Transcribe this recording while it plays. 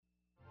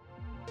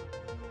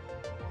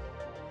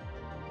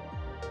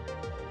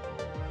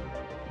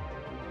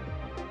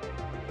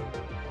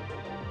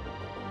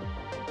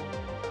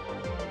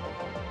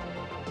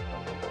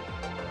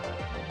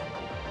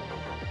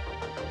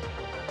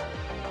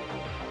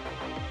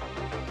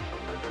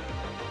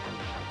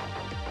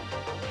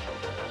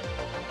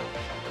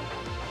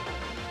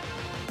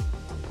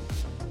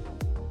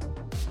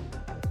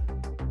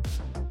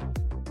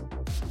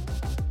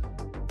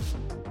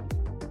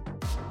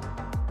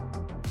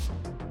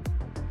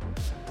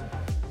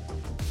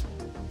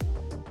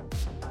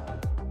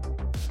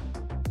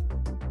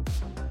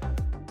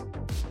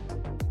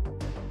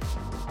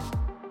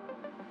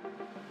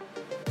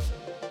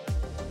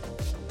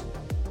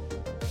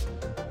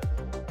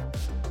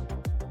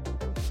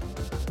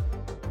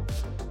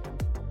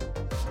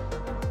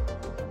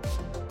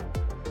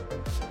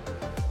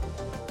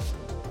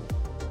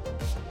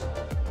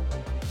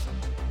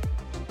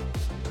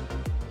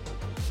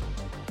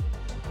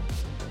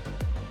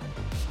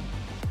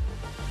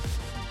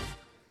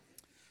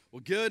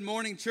Well, good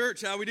morning,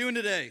 church. How are we doing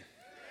today?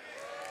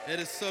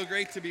 It is so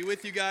great to be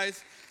with you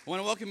guys. I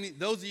want to welcome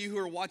those of you who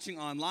are watching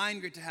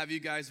online. Great to have you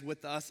guys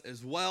with us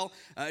as well.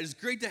 It's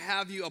great to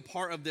have you a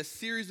part of this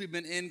series we've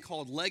been in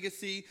called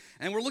Legacy.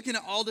 And we're looking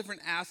at all different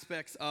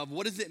aspects of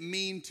what does it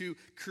mean to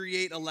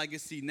create a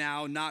legacy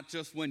now, not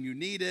just when you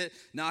need it,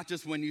 not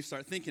just when you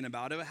start thinking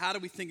about it, but how do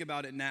we think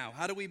about it now?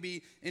 How do we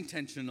be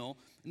intentional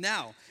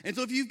now? And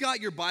so if you've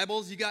got your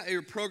Bibles, you got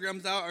your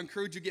programs out, I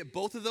encourage you to get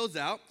both of those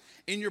out.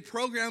 In your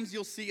programs,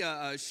 you'll see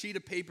a sheet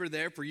of paper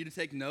there for you to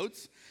take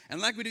notes.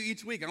 And like we do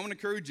each week, I want to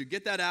encourage you,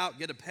 get that out,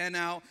 get a pen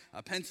out,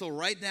 a pencil,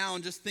 write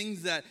down just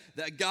things that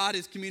God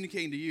is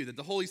communicating to you, that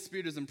the Holy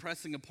Spirit is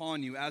impressing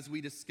upon you as we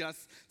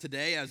discuss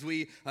today, as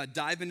we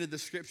dive into the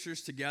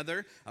scriptures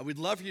together. We'd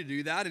love for you to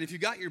do that. And if you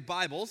got your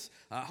Bibles,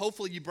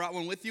 hopefully you brought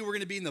one with you. We're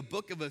going to be in the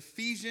book of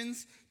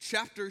Ephesians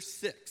chapter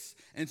 6.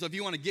 And so if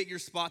you want to get your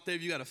spot there,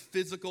 if you got a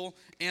physical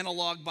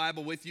analog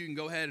Bible with you, you can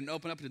go ahead and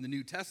open up to the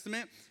New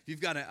Testament. If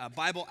you've got a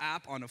Bible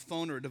app on a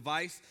phone or a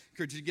device, I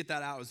encourage you to get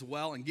that out as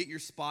well and get your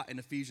spot in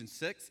Ephesians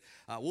 6.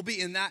 We'll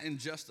be in that in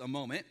just a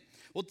moment.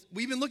 Well,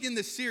 we've been looking in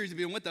this series, if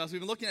you've been with us,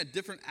 we've been looking at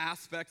different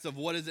aspects of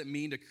what does it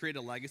mean to create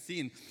a legacy.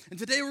 And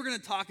today we're going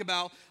to talk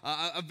about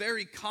a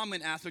very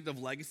common aspect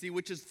of legacy,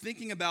 which is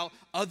thinking about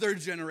other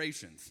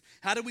generations.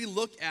 How do we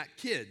look at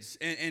kids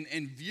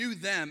and view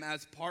them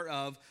as part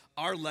of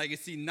our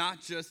legacy,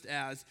 not just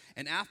as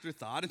an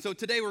afterthought? And so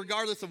today,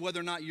 regardless of whether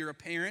or not you're a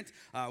parent,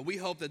 we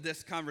hope that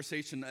this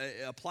conversation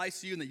applies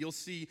to you and that you'll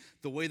see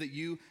the way that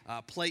you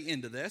play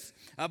into this.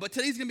 But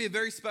today's going to be a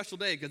very special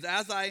day because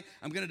as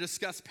I'm going to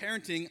discuss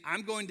parenting,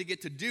 I'm going to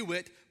get to do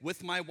it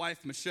with my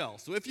wife, Michelle.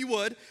 So if you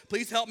would,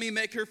 please help me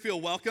make her feel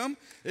welcome.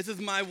 This is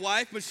my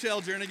wife,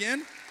 Michelle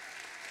Jernigan.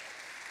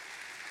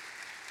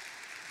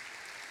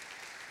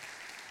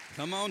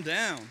 Come on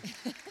down.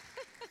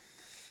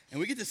 And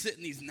we get to sit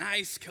in these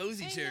nice,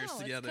 cozy chairs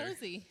together. It's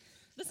cozy.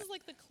 This is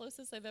like the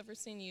closest I've ever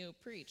seen you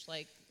preach,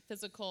 like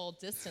physical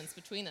distance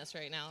between us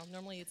right now.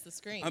 Normally it's the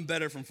screen. I'm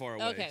better from far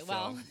away. Okay,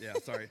 well. So, yeah,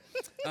 sorry.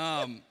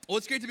 Well,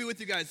 it's great to be with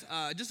you guys.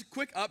 Just a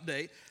quick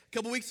update. A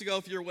couple weeks ago,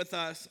 if you were with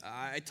us,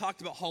 I talked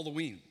about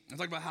Halloween. I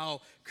talked about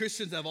how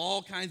Christians have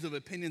all kinds of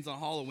opinions on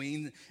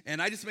Halloween, and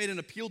I just made an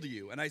appeal to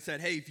you. And I said,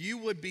 hey, if you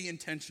would be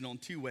intentional in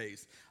two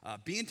ways,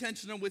 be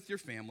intentional with your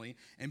family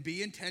and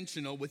be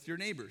intentional with your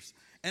neighbors.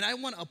 And I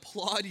want to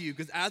applaud you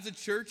because as a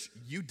church,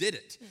 you did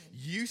it.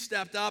 You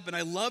stepped up, and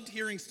I loved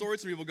hearing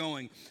stories from people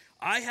going,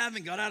 I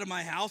haven't got out of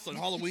my house on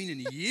Halloween in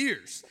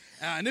years,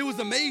 and it was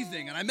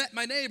amazing, and I met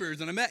my neighbors,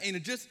 and I met,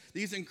 just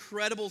these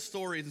incredible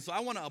stories, and so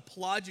I want to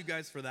applaud you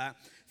guys for that.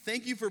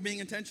 Thank you for being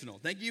intentional.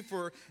 Thank you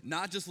for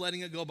not just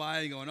letting it go by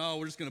and going, oh,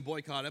 we're just going to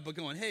boycott it, but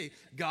going, hey,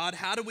 God,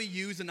 how do we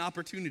use an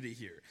opportunity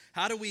here?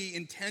 How do we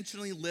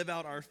intentionally live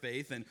out our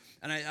faith? And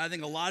I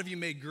think a lot of you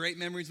made great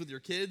memories with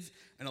your kids,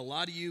 and a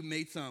lot of you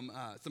made some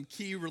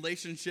key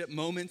relationship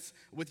moments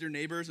with your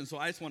neighbors, and so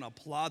I just want to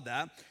applaud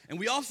that. And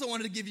we also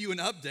wanted to give you an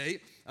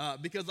update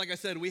because, like I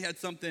said, we had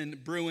something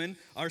brewing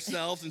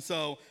ourselves, and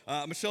so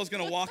Michelle's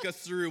going to walk us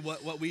through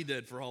what we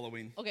did for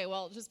Halloween. Okay,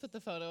 well, just put the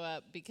photo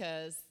up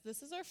because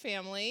this is our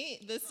family.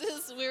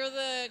 We're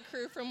the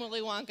crew from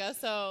Willy Wonka.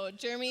 So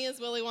Jeremy is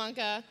Willy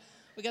Wonka.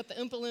 We got the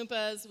Oompa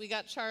Loompas. We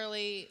got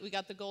Charlie. We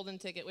got the golden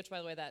ticket, which,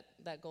 by the way,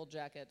 that gold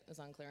jacket is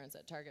on clearance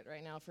at Target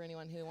right now for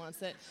anyone who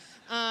wants it.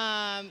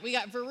 We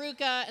got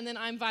Veruca, and then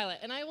I'm Violet.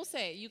 And I will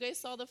say, you guys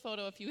saw the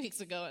photo a few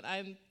weeks ago, and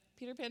I'm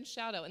Peter Pan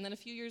Shadow. And then a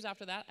few years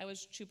after that, I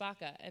was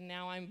Chewbacca. And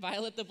now I'm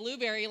Violet the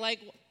Blueberry.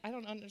 Like, I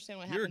don't understand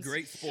what happens. You're a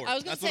great sport. I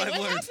was going to say,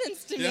 what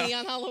happens to me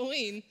on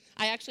Halloween?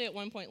 I actually at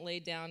one point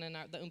laid down, and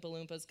the Oompa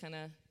Loompas kind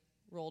of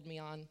rolled me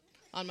on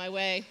my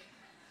way.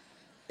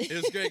 It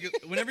was great.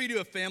 Whenever you do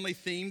a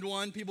family-themed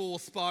one, people will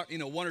spot,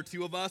 one or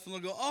two of us, and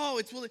they'll go, oh,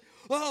 it's really,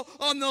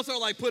 and they'll start,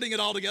 like, putting it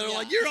all together,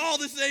 like, you're all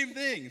the same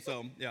thing.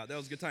 So, yeah, that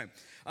was a good time.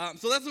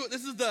 So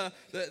this is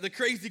the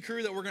crazy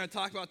crew that we're going to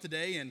talk about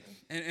today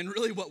and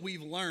really what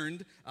we've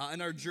learned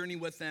in our journey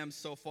with them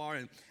so far.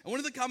 And one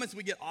of the comments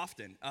we get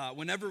often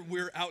whenever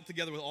we're out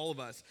together with all of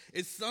us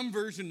is some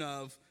version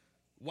of,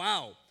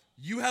 wow,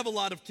 you have a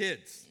lot of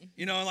kids.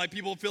 And like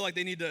people feel like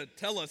they need to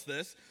tell us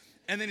this.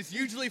 And then it's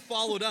usually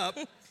followed up.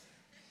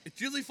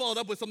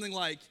 With something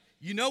like,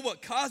 you know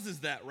what causes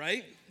that,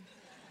 right?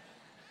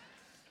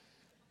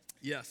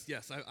 Yes,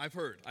 I've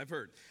heard.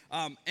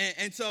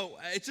 And so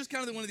it's just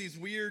kind of one of these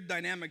weird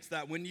dynamics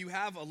that when you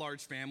have a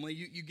large family,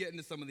 you get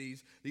into some of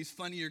these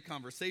funnier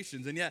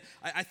conversations. And yet,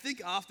 I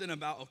think often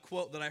about a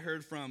quote that I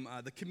heard from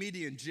the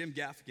comedian Jim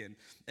Gaffigan.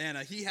 And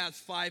he has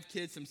 5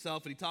 kids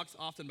himself, and he talks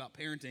often about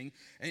parenting.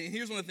 And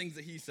here's one of the things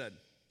that he said.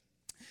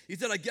 He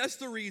said, I guess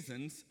the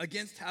reasons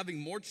against having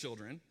more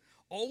children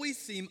always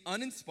seem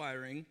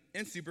uninspiring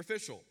and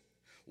superficial.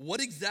 What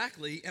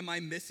exactly am I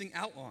missing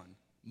out on?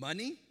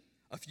 Money?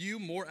 A few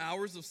more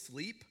hours of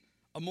sleep?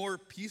 A more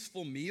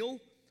peaceful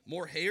meal?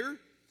 More hair?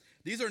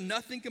 These are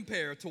nothing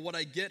compared to what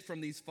I get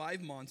from these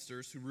 5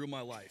 monsters who rule my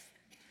life.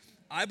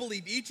 I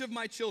believe each of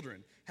my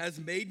children has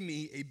made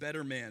me a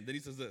better man. Then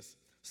he says this,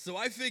 so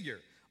I figure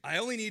I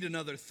only need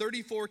another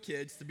 34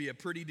 kids to be a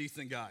pretty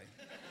decent guy.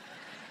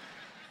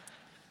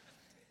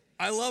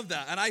 I love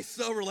that, and I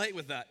so relate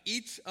with that.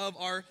 Each of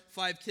our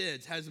 5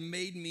 kids has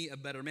made me a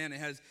better man. It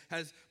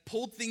has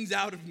pulled things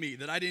out of me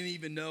that I didn't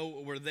even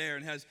know were there,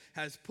 and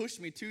has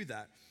pushed me to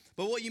that.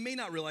 But what you may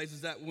not realize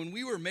is that when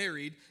we were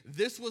married,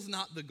 this was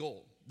not the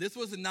goal. This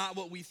was not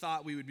what we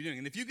thought we would be doing.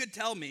 And if you could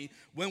tell me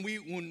when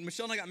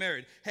Michelle and I got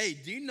married, hey,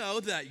 do you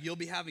know that you'll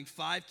be having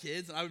 5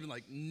 kids? And I would have been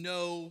like,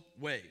 no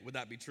way would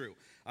that be true.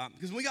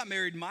 Because when we got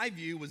married, my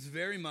view was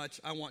very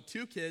much, I want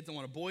 2 kids, I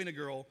want a boy and a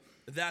girl,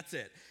 that's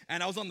it.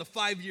 And I was on the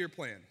 5-year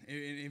plan,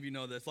 if you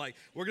know this. Like,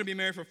 we're going to be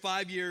married for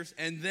 5 years,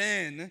 and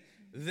then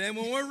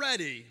when we're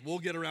ready, we'll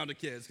get around to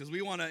kids, because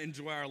we want to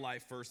enjoy our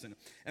life first. And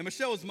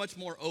Michelle was much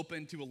more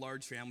open to a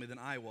large family than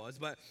I was,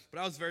 but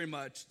I was very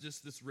much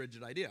just this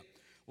rigid idea.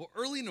 Well,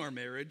 early in our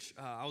marriage,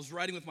 I was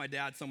riding with my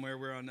dad somewhere.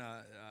 We were on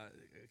a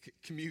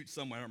commute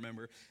somewhere, I don't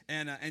remember.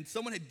 And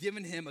someone had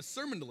given him a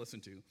sermon to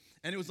listen to,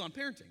 and it was on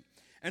parenting.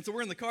 And so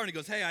we're in the car, and he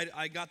goes, hey,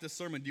 I got this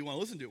sermon. Do you want to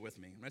listen to it with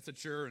me? And I said,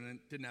 sure, and I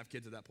didn't have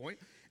kids at that point.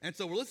 And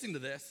so we're listening to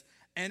this,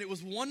 and it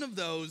was one of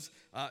those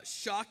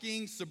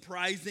shocking,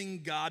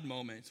 surprising God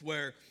moments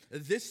where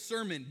this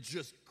sermon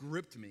just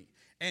gripped me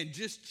and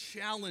just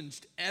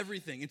challenged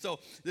everything. And so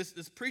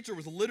this preacher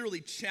was literally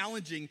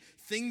challenging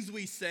things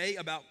we say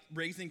about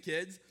raising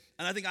kids,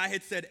 and I think I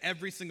had said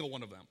every single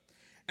one of them.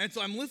 And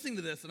so I'm listening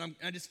to this, and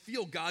I just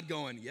feel God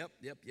going, yep,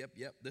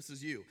 this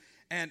is you.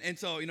 And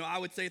so, I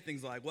would say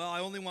things like, well,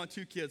 I only want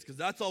 2 kids because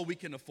that's all we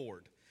can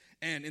afford.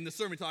 And in the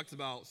sermon, he talks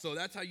about, so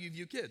that's how you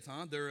view kids,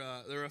 huh?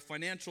 They're a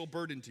financial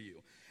burden to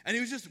you. And he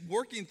was just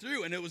working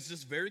through, and it was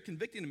just very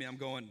convicting to me. I'm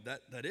going,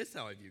 that is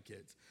how I view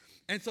kids.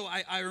 And so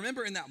I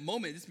remember in that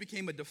moment, this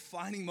became a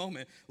defining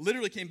moment,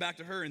 literally came back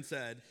to her and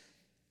said,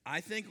 I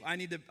think I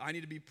need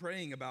to be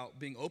praying about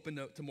being open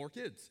to more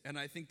kids. And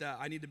I think that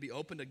I need to be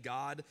open to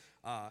God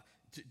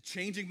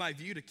changing my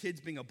view to kids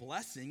being a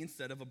blessing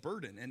instead of a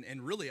burden.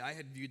 And really, I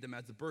had viewed them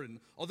as a burden,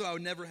 although I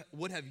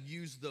would have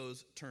used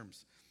those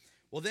terms.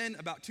 Well, then,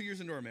 about 2 years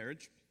into our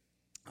marriage,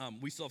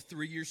 we still have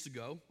 3 years to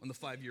go on the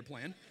 5-year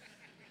plan.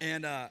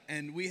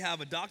 And we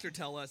have a doctor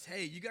tell us,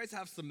 hey, you guys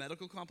have some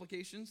medical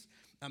complications.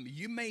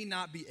 You may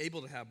not be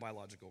able to have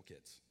biological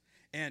kids.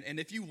 And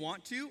if you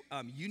want to,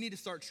 you need to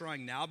start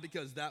trying now,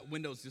 because that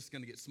window is just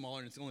going to get smaller,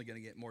 and it's only going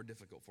to get more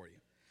difficult for you.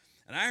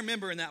 And I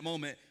remember in that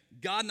moment,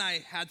 God and I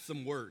had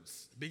some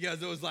words,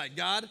 because it was like,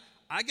 God,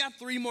 I got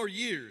 3 more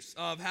years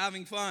of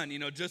having fun,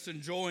 just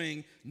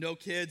enjoying no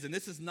kids, and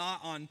this is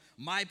not on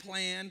my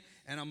plan.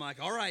 And I'm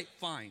like, all right,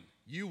 fine,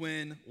 you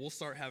win. We'll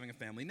start having a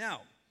family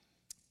now.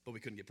 But we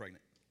couldn't get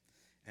pregnant.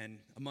 And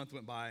a month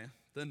went by,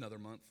 then another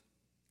month,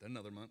 and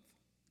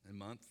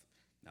month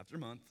after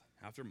month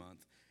after month.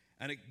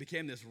 And it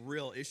became this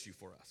real issue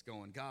for us,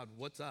 going, God,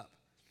 what's up?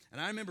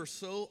 And I remember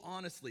so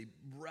honestly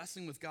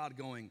wrestling with God,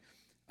 going,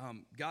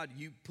 God,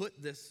 you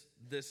put this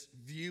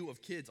view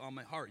of kids on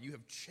my heart. You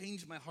have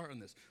changed my heart on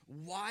this.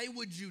 Why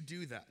would you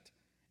do that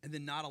and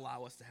then not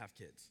allow us to have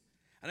kids?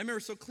 And I remember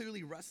so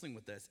clearly wrestling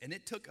with this, and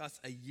it took us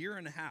 1.5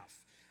 years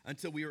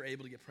until we were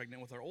able to get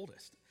pregnant with our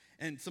oldest.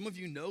 And some of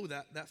you know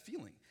that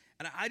feeling.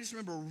 And I just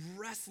remember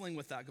wrestling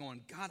with that,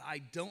 going, God,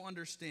 I don't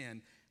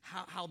understand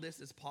how this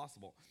is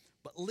possible.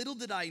 But little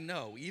did I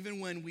know, even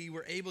when we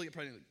were able to get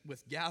pregnant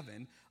with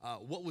Gavin,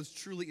 what was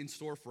truly in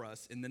store for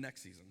us in the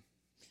next season.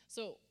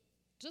 So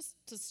just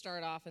to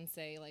start off and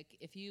say,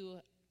 if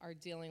you are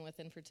dealing with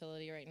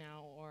infertility right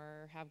now,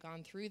 or have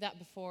gone through that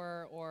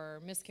before,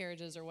 or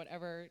miscarriages, or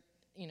whatever,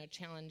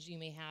 challenge you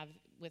may have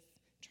with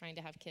trying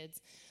to have kids,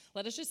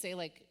 let us just say,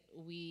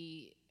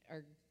 we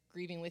are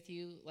grieving with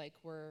you,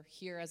 we're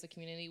here as a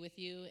community with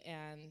you,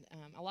 and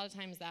a lot of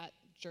times that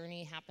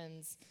journey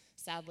happens,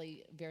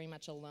 sadly, very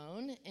much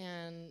alone.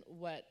 And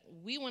what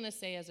we want to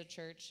say as a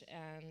church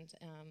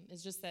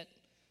is just that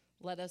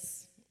let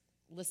us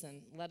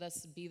listen, let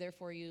us be there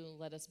for you,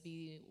 let us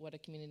be what a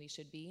community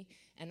should be.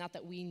 And not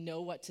that we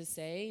know what to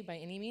say by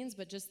any means,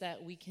 but just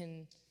that we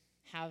can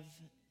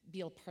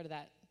be a part of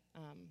that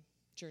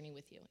journey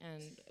with you.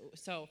 And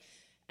so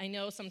I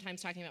know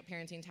sometimes talking about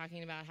parenting,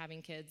 talking about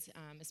having kids,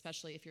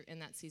 especially if you're in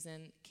that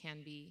season,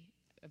 can be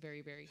a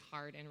very, very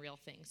hard and real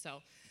thing.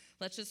 So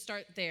let's just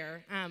start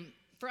there.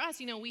 For us,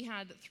 we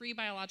had 3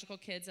 biological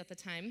kids at the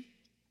time.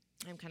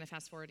 I'm kind of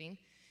fast forwarding.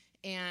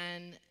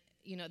 And,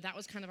 that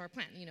was kind of our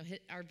plan.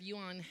 Our view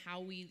on how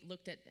we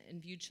looked at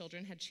and viewed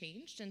children had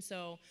changed. And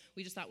so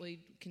we just thought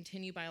we'd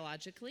continue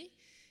biologically.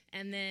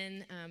 And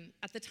then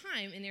at the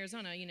time in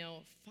Arizona,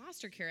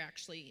 foster care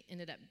actually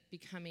ended up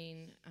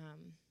becoming,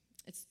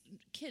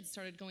 kids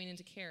started going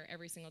into care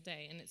every single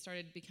day. And it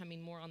started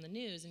becoming more on the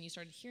news, and you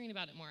started hearing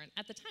about it more. And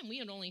at the time, we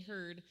had only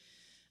heard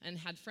and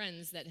had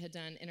friends that had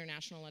done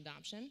international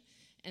adoption.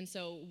 And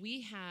so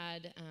we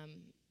had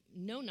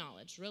no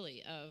knowledge,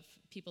 really, of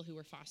people who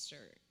were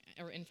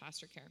in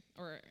foster care,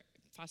 or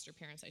foster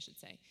parents, I should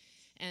say.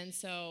 And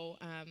so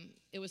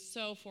it was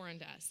so foreign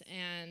to us.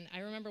 And I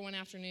remember one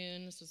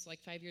afternoon, this was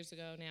 5 years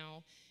ago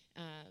now,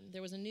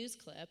 there was a news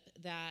clip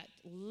that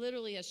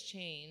literally has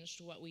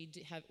changed what we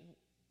have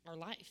our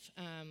life,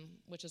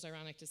 which is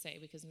ironic to say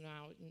because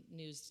now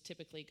news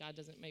typically God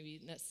doesn't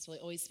maybe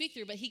necessarily always speak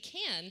through, but he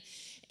can.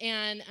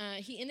 And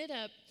he ended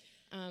up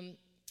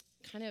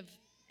kind of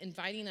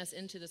inviting us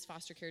into this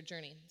foster care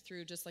journey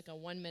through just like a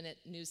 1-minute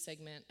news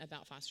segment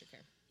about foster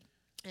care.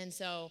 And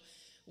so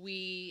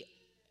we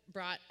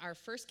brought our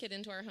first kid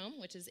into our home,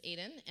 which is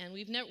Aiden, and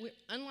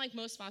unlike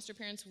most foster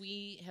parents,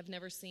 we have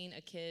never seen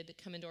a kid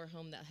come into our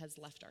home that has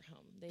left our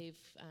home.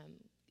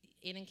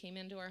 Aiden came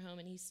into our home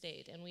and he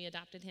stayed, and we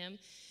adopted him,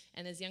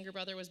 and his younger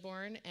brother was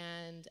born,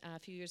 and a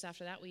few years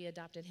after that, we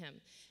adopted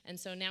him. And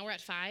so now we're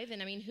at 5,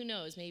 and I mean, who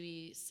knows,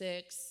 maybe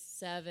 6,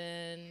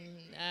 7.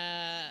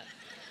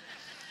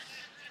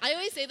 I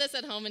always say this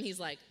at home, and he's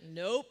like,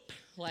 nope,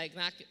 like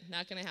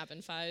not gonna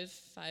happen. 5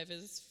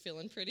 is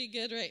feeling pretty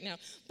good right now.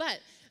 But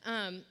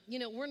we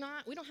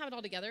don't have it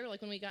all together.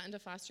 Like when we got into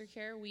foster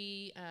care,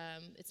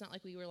 it's not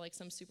like we were like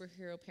some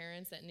superhero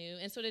parents that knew.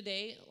 And so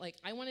today, like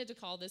I wanted to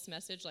call this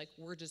message like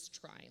we're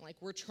just trying,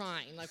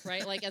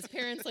 right? Like as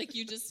parents, like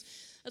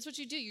that's what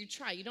you do. You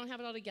try. You don't have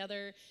it all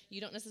together.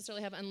 You don't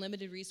necessarily have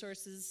unlimited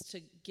resources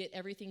to get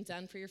everything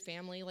done for your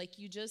family. Like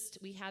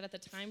we had at the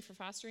time for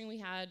fostering, we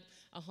had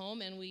a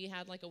home and we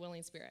had like a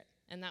willing spirit.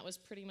 And that was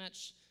pretty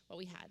much what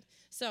we had.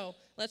 So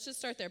let's just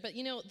start there. But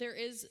there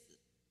is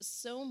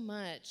so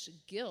much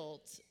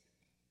guilt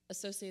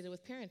associated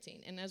with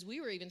parenting. And as we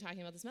were even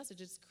talking about this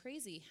message, it's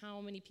crazy how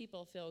many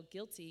people feel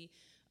guilty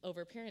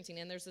over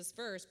parenting. And there's this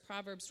verse,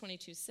 Proverbs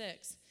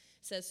 22:6,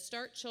 says,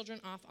 start children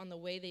off on the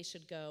way they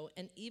should go,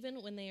 and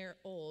even when they are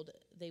old,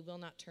 they will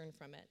not turn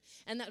from it.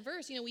 And that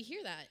verse, we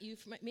hear that. You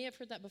may have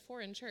heard that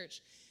before in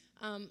church.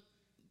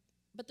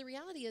 But the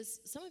reality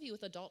is, some of you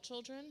with adult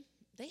children,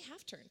 they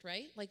have turned,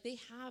 right? Like they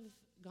have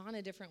gone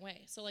a different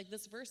way. So like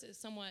this verse is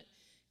somewhat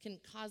can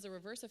cause a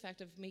reverse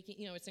effect of making,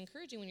 it's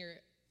encouraging when you're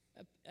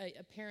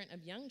a parent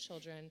of young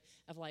children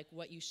of like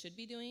what you should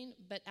be doing,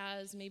 but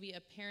as maybe a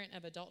parent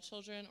of adult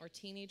children or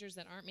teenagers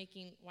that aren't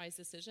making wise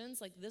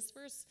decisions, like this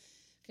verse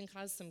can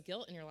cause some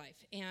guilt in your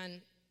life.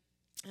 And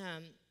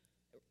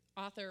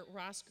author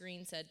Ross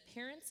Green said,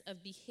 parents of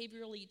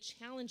behaviorally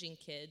challenging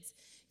kids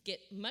get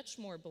much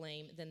more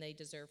blame than they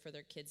deserve for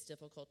their kids'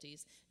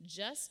 difficulties,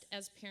 just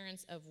as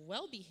parents of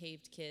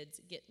well-behaved kids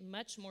get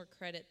much more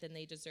credit than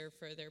they deserve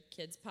for their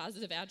kids'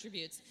 positive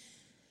attributes.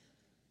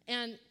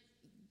 And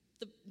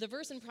the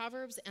verse in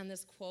Proverbs and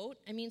this quote,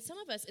 I mean, some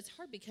of us, it's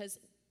hard because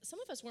some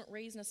of us weren't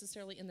raised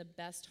necessarily in the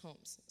best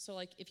homes. So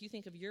like if you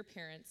think of your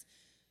parents,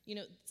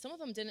 some of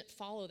them didn't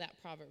follow that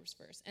Proverbs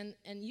verse.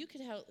 And you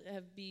could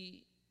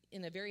be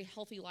in a very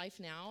healthy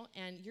life now,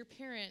 and your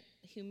parents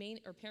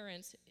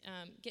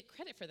get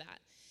credit for that.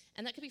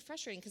 And that could be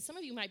frustrating because some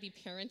of you might be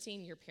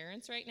parenting your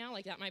parents right now,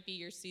 like that might be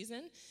your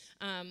season.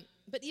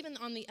 But even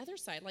on the other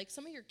side, like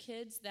some of your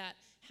kids that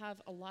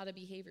have a lot of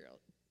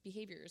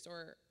behaviors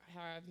or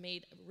have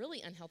made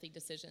really unhealthy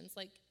decisions,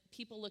 like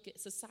people look at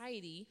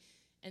society,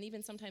 and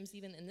even sometimes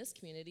even in this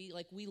community,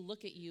 like we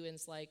look at you and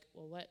it's like,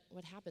 well,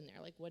 what happened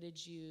there? Like what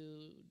did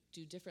you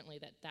do differently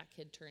that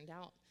kid turned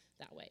out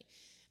that way?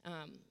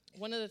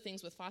 One of the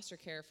things with foster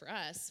care for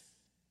us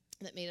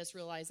that made us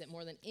realize it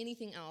more than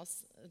anything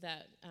else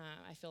that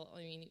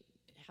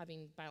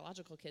having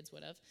biological kids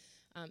would have,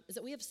 is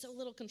that we have so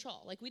little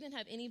control. Like we didn't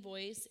have any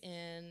voice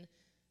in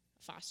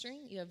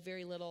fostering. You have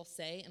very little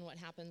say in what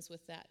happens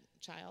with that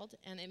child.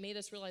 And it made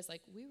us realize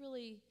like we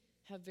really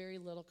have very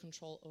little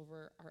control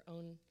over our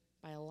own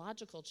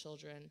biological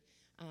children,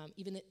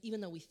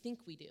 even though we think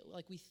we do.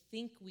 Like we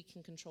think we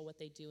can control what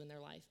they do in their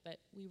life, but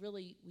we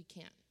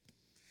can't.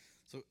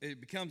 So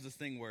it becomes this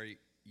thing where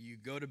you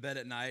go to bed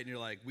at night and you're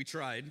like, we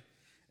tried.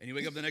 And you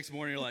wake up the next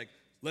morning and you're like,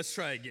 let's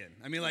try again.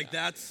 I mean,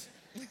 that's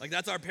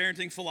our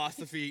parenting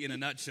philosophy in a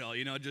nutshell,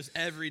 just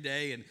every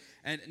day.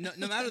 And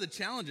no matter the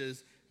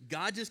challenges,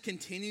 God just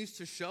continues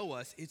to show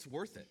us it's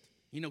worth it.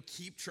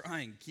 Keep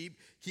trying, keep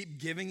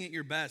giving it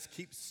your best,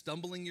 keep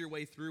stumbling your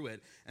way through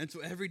it. And so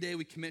every day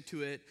we commit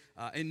to it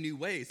in new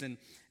ways. And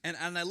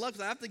I love,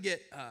 because I have to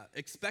get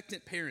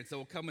expectant parents that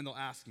will come and they'll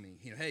ask me,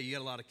 hey, you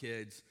got a lot of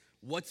kids.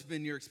 What's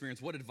been your experience?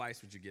 What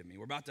advice would you give me?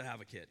 We're about to have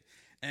a kid.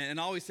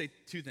 And I always say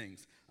 2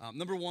 things.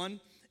 Number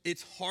 1,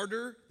 it's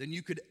harder than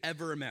you could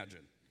ever imagine.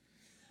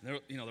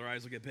 Their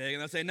eyes will get big.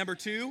 And I'll say, number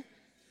 2,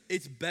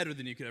 it's better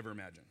than you could ever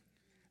imagine.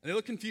 And they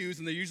look confused,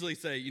 and they usually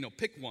say,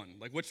 pick one.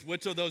 Like,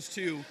 which of those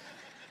 2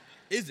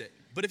 is it?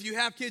 But if you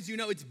have kids,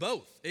 it's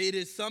both. It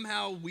is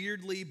somehow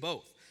weirdly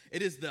both.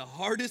 It is the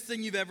hardest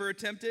thing you've ever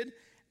attempted,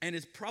 and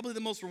it's probably the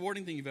most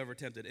rewarding thing you've ever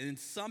attempted. And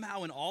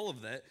somehow in all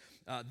of that,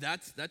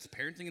 that's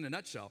parenting in a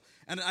nutshell.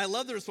 And I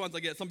love the response I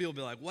get. Some people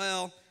will be like,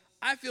 well,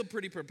 I feel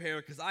pretty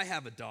prepared because I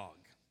have a dog.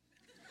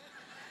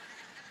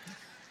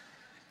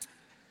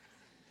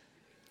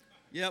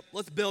 Yep,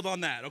 let's build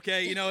on that,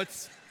 okay?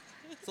 It's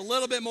a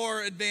little bit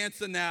more advanced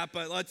than that,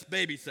 but let's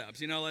baby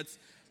steps,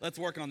 let's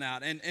work on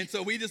that. And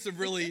so we just have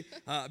really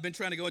been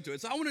trying to go into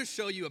it. So I want to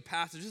show you a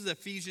passage. This is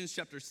Ephesians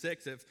chapter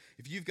 6, if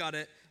you've got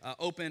it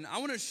open. I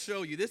want to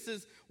show you, this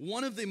is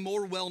one of the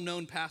more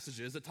well-known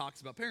passages that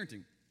talks about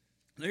parenting.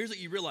 Now here's what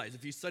you realize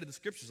if you study the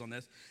scriptures on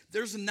this.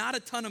 There's not a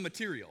ton of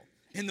material.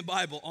 in the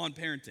Bible on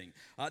parenting.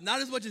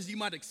 Not as much as you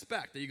might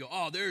expect, that you go,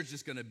 oh, there's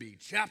just going to be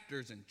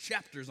chapters and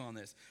chapters on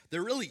this.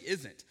 There really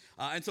isn't.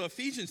 And so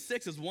Ephesians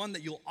 6 is one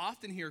that you'll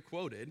often hear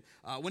quoted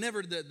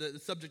whenever the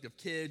subject of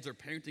kids or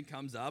parenting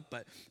comes up.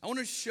 But I want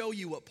to show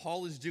you what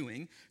Paul is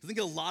doing. I think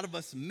a lot of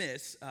us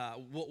miss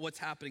what's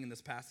happening in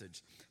this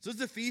passage. So this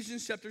is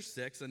Ephesians chapter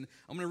 6, and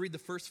I'm going to read the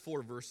first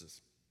 4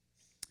 verses.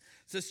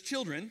 It says,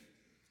 children,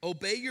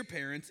 obey your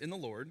parents in the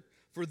Lord,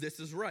 for this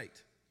is right.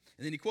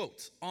 And then he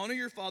quotes, honor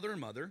your father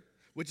and mother,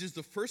 which is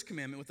the first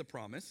commandment with a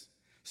promise,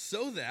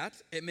 so that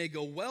it may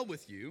go well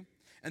with you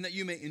and that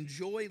you may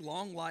enjoy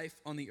long life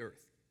on the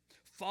earth.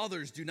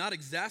 Fathers, do not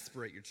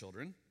exasperate your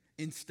children.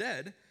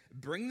 Instead,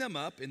 bring them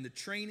up in the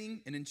training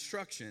and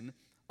instruction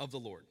of the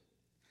Lord.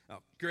 Oh,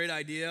 great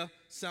idea.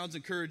 Sounds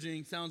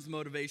encouraging, sounds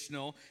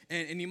motivational.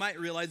 And you might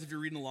realize if you're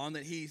reading along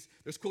that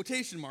there's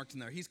quotation marks in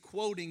there. He's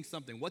quoting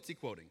something. What's he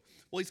quoting?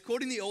 Well, he's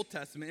quoting the Old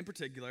Testament, in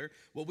particular,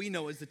 what we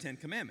know as the Ten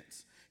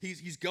Commandments.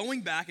 He's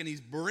going back and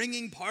he's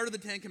bringing part of the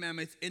Ten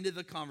Commandments into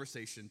the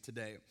conversation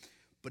today.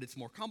 But it's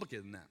more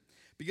complicated than that.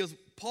 Because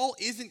Paul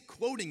isn't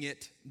quoting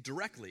it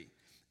directly.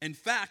 In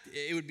fact,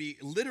 it would be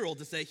literal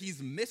to say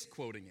he's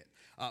misquoting it.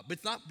 But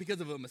it's not because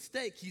of a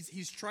mistake.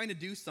 He's trying to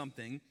do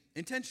something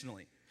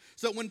intentionally.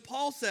 So when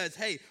Paul says,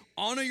 hey,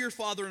 honor your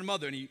father and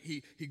mother, and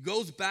he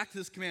goes back to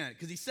this command,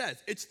 because he says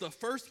it's the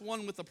first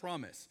one with a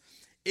promise.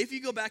 If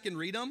you go back and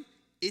read them,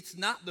 it's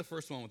not the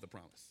first one with the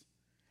promise.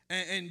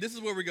 And this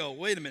is where we go,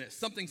 wait a minute,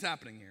 something's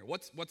happening here.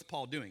 What's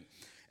Paul doing?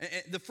 And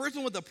the first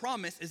one with the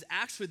promise is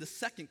actually the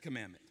second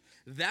commandment.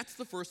 That's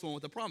the first one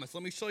with the promise.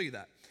 Let me show you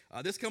that.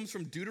 This comes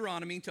from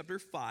Deuteronomy chapter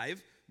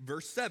 5,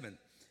 verse 7.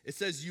 It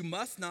says, you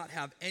must not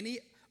have any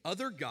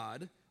other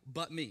God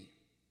but me.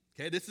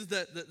 Okay, this is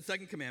the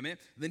second commandment.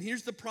 Then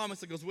here's the promise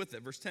that goes with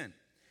it, verse 10.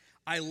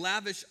 I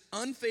lavish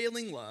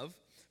unfailing love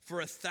for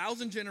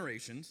 1,000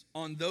 generations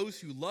on those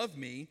who love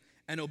me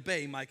and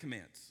obey my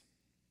commands.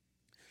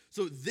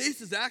 So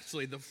this is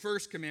actually the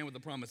first command with the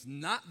promise,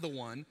 not the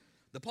one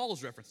that Paul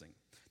is referencing.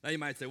 Now you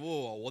might say,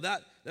 whoa, well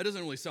that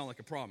doesn't really sound like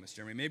a promise,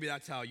 Jeremy. Maybe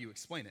that's how you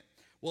explain it.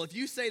 Well, if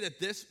you say that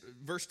this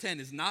verse 10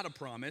 is not a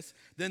promise,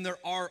 then there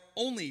are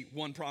only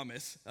one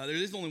promise. There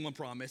is only one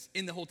promise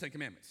in the whole Ten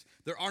Commandments.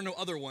 There are no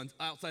other ones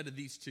outside of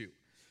these two.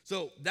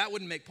 So that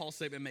wouldn't make Paul's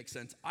statement make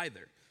sense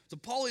either. So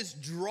Paul is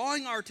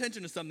drawing our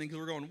attention to something because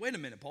we're going, wait a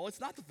minute, Paul, it's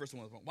not the first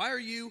one. Why are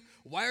you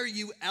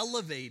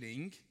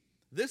elevating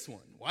this one?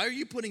 Why are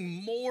you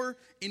putting more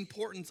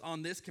importance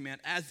on this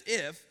command as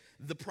if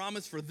the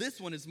promise for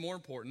this one is more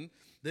important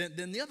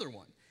than the other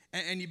one?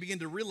 And you begin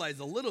to realize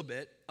a little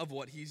bit of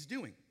what he's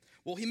doing.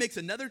 Well, he makes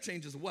another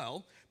change as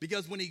well,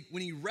 because when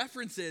he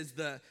references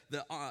the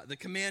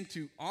command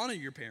to honor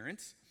your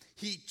parents,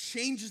 he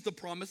changes the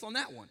promise on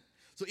that one.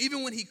 So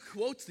even when he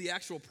quotes the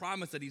actual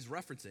promise that he's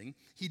referencing,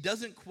 he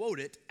doesn't quote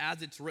it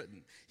as it's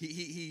written.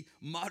 He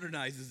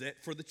modernizes it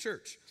for the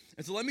church.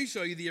 And so let me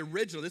show you the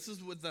original. This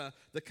is with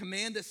the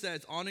command that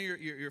says, honor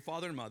your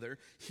father and mother.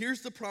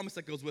 Here's the promise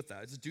that goes with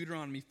that. It's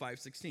Deuteronomy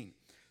 5:16.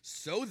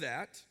 So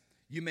that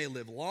you may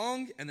live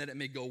long and that it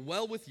may go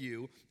well with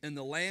you in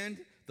the land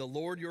the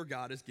Lord your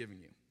God is giving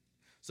you.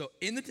 So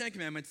in the Ten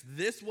Commandments,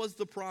 this was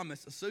the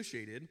promise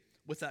associated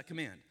with that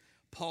command.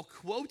 Paul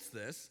quotes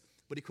this,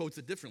 but he quotes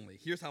it differently.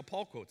 Here's how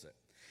Paul quotes it.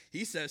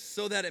 He says,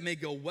 so that it may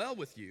go well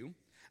with you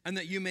and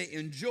that you may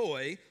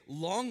enjoy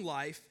long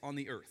life on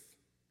the earth.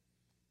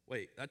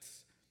 Wait,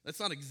 that's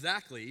not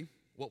exactly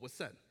what was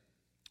said.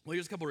 Well,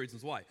 here's a couple of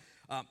reasons why.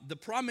 The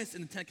promise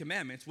in the Ten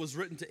Commandments was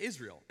written to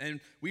Israel. And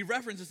we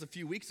referenced this a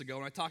few weeks ago,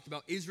 and I talked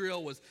about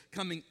Israel was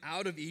coming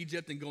out of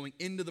Egypt and going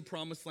into the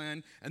Promised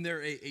Land, and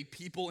they're a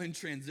people in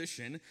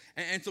transition.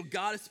 And so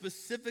God is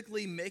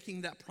specifically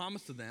making that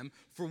promise to them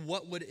for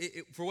what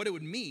it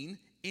would mean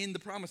in the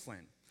Promised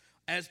Land.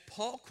 As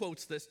Paul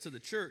quotes this to the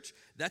church,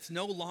 that's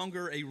no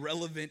longer a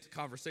relevant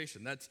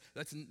conversation.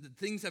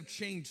 Things have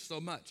changed so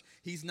much.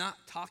 He's not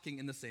talking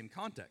in the same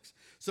context.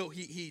 So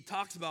he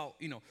talks about,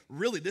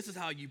 really this is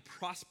how you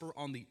prosper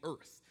on the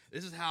earth.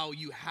 This is how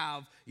you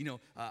have,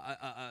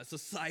 a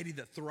society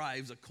that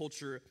thrives, a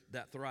culture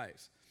that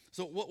thrives.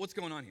 So what's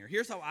going on here?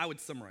 Here's how I would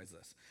summarize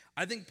this.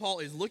 I think Paul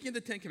is looking at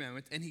the Ten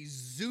Commandments and he's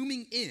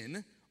zooming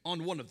in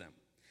on one of them.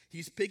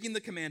 He's picking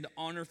the command to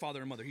honor father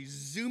and mother. He's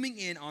zooming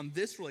in on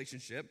this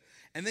relationship,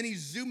 and then he's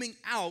zooming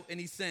out and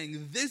he's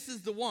saying, this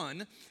is the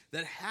one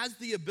that has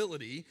the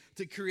ability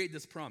to create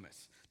this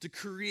promise, to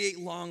create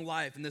long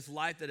life and this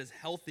life that is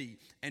healthy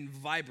and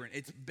vibrant.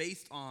 It's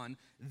based on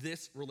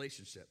this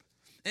relationship.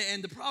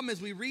 And the problem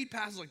is we read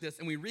passages like this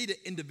and we read it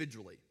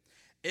individually.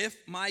 If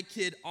my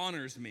kid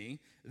honors me,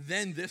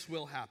 then this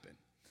will happen.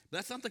 But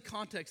that's not the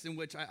context in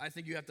which I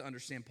think you have to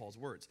understand Paul's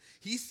words.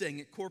 He's saying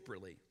it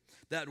corporately.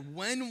 That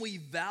when we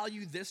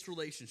value this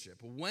relationship,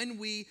 when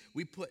we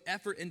put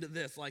effort into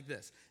this like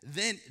this,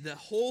 then the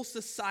whole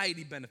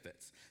society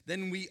benefits.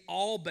 Then we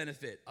all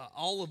benefit,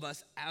 all of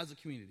us as a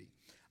community.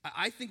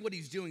 I think what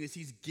he's doing is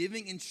he's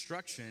giving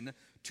instruction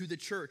to the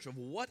church of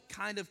what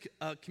kind of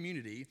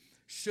community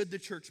should the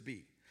church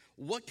be.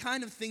 What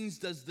kind of things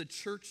does the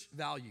church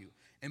value?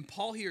 And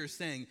Paul here is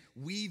saying,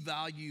 we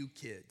value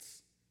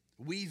kids.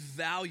 We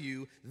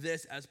value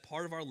this as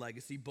part of our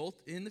legacy, both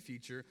in the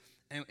future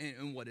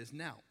and what is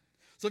now.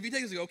 So if you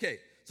take this and go, okay,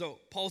 so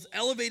Paul's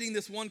elevating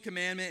this one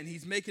commandment, and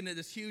he's making it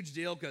this huge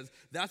deal because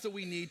that's what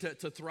we need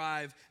to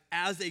thrive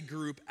as a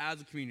group,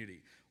 as a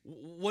community.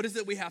 What is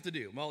it we have to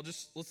do? Well,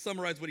 let's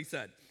summarize what he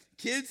said.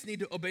 Kids need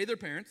to obey their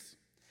parents,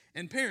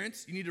 and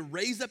parents, you need to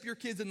raise up your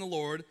kids in the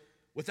Lord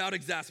without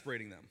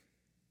exasperating them.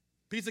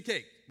 Piece of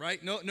cake,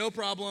 right? No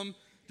problem.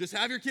 Just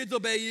have your kids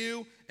obey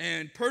you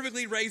and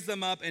perfectly raise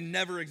them up and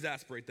never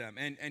exasperate them,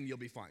 and you'll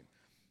be fine.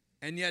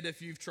 And yet,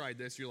 if you've tried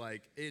this, you're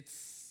like,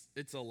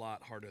 it's a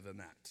lot harder than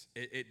that.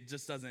 It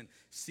just doesn't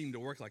seem to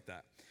work like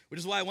that. Which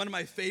is why one of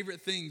my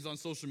favorite things on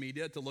social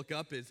media to look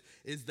up is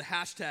the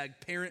hashtag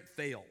parent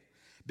fail.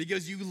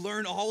 Because you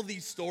learn all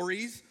these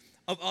stories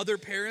of other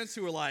parents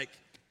who are like,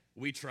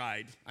 we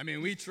tried.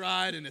 We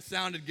tried and it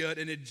sounded good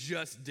and it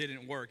just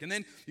didn't work. And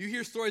then you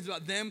hear stories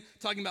about them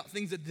talking about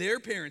things that their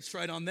parents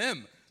tried on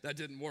them that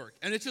didn't work.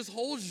 And it's this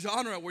whole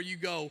genre where you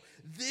go,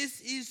 this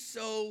is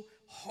so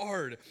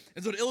hard.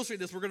 And so to illustrate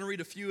this, we're going to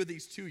read a few of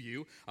these to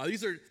you.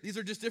 These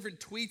are just different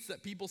tweets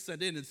that people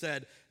sent in and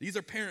said, these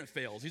are parent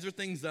fails. These are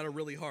things that are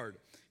really hard.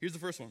 Here's the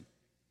first one.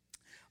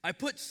 I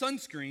put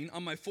sunscreen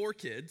on my 4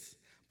 kids,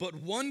 but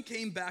one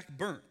came back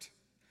burnt.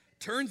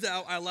 Turns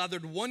out I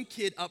lathered one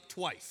kid up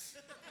twice.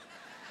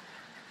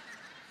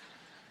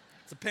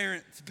 It's a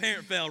parent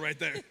fail right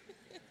there.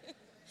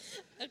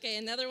 Okay,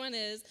 another one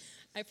is,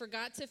 I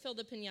forgot to fill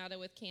the piñata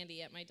with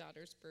candy at my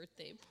daughter's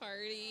birthday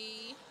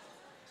party.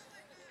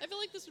 I feel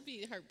like this would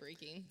be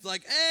heartbreaking. It's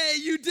like, hey,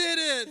 you did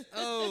it.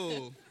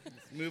 Oh,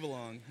 let's move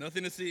along.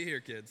 Nothing to see here,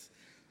 kids.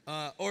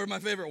 Or my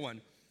favorite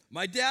one.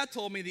 My dad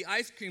told me the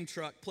ice cream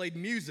truck played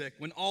music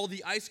when all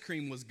the ice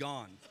cream was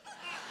gone.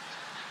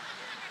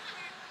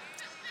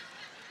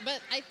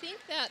 But I think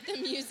that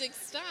the music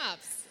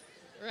stops,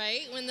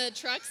 right? When the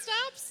truck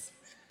stops?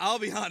 I'll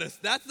be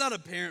honest, that's not a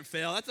parent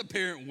fail. That's a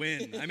parent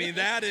win.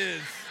 That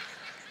is,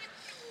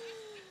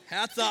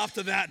 hats off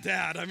to that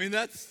dad.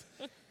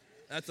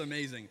 That's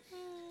amazing.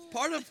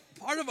 Part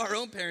of our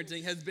own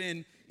parenting has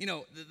been,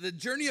 the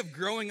journey of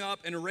growing up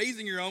and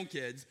raising your own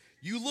kids.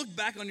 You look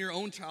back on your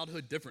own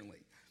childhood differently.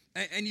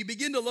 And you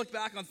begin to look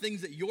back on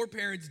things that your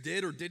parents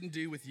did or didn't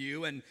do with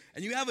you, and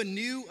you have a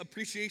new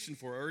appreciation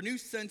for it, or a new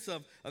sense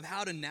of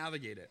how to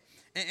navigate it.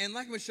 And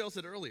like Michelle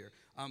said earlier,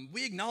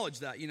 we acknowledge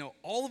that,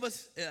 all of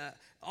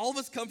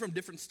us come from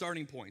different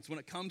starting points when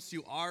it comes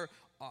to our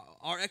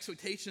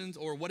expectations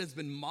or what has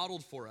been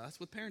modeled for us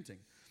with parenting.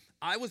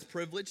 I was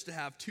privileged to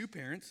have 2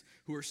 parents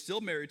who are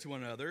still married to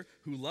one another,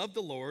 who loved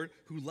the Lord,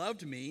 who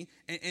loved me,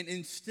 and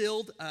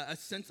instilled a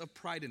sense of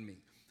pride in me.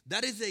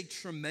 That is a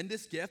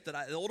tremendous gift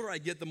that the older I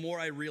get, the more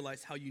I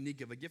realize how unique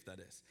of a gift that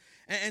is.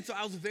 And so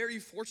I was very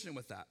fortunate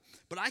with that.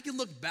 But I can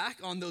look back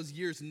on those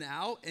years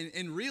now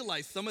and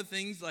realize some of the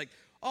things like,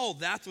 oh,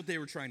 that's what they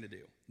were trying to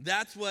do.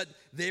 That's what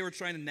they were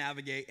trying to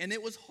navigate, and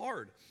it was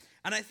hard.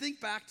 And I think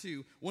back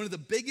to one of the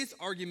biggest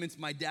arguments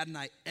my dad and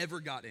I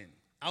ever got in.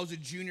 I was a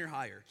junior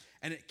hire,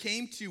 and it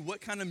came to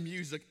what kind of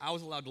music I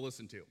was allowed to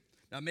listen to.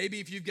 Now, maybe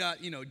if you've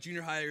got,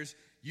 junior hires,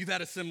 you've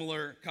had a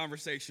similar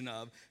conversation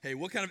of, hey,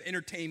 what kind of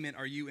entertainment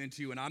are you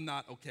into? And I'm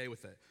not okay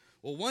with it.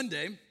 Well, one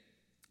day,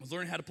 I was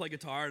learning how to play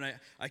guitar, and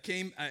I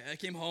came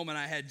home, and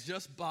I had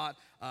just bought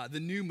the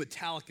new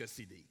Metallica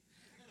CD.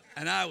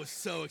 And I was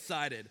so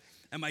excited.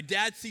 And my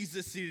dad sees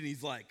this CD, and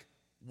he's like,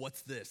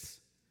 what's this?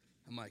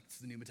 I'm like, it's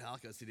the new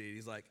Metallica CD. And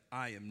he's like,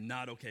 I am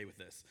not okay with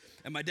this.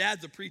 And my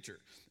dad's a preacher.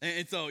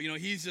 And so,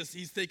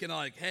 he's thinking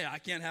like, hey, I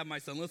can't have my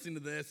son listening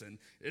to this. And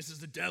this is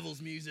the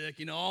devil's music.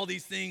 All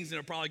these things that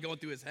are probably going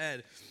through his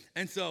head.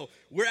 And so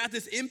we're at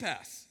this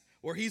impasse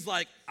where he's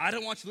like, I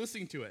don't want you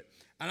listening to it.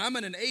 And I'm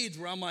at an age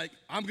where I'm like,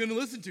 I'm going to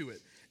listen to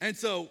it. And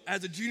so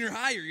as a junior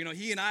hire,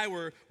 he and I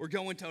were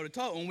going toe to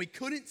toe. And we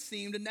couldn't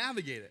seem to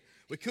navigate it.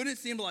 We couldn't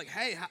seem to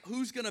hey,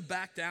 who's going to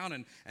back down?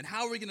 And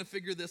how are we going to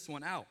figure this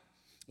one out?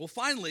 Well,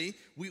 finally,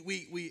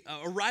 we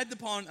arrived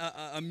upon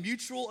a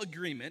mutual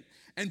agreement,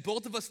 and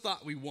both of us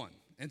thought we won.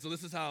 And so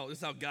this is how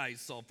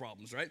guys solve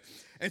problems, right?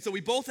 And so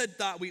we both had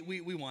thought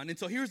we won. And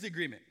so here's the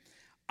agreement.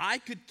 I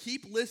could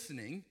keep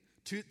listening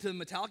to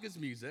Metallica's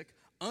music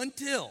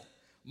until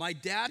my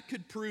dad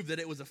could prove that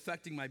it was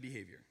affecting my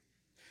behavior.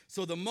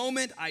 So the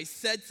moment I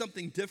said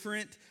something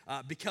different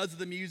because of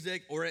the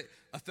music, or it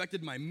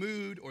affected my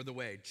mood or the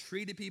way I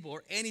treated people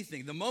or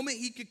anything, the moment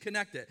he could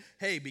connect it,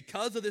 hey,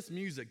 because of this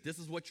music, this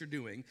is what you're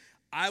doing,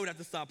 I would have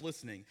to stop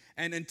listening.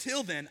 And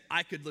until then,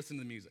 I could listen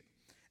to the music.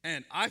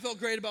 And I felt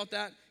great about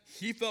that.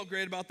 He felt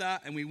great about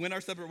that. And we went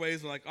our separate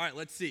ways. We're like, all right,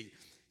 let's see.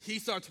 He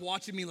starts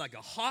watching me like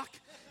a hawk,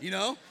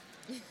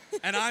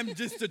 and I'm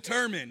just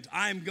determined.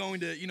 I'm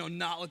going to,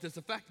 not let this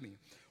affect me.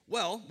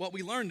 Well, what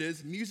we learned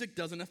is music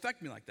doesn't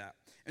affect me like that.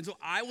 And so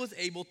I was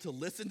able to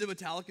listen to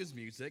Metallica's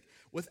music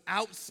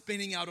without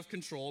spinning out of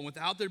control and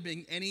without there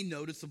being any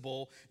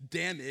noticeable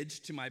damage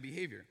to my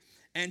behavior.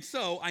 And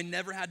so I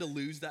never had to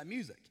lose that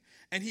music.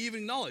 And he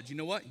even acknowledged, you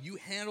know what? You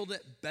handled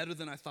it better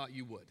than I thought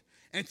you would.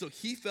 And so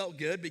he felt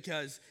good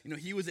because,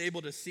 he was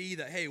able to see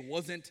that, hey, it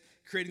wasn't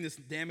creating this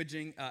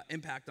damaging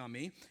impact on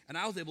me. And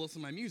I was able to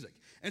listen to my music.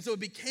 And so it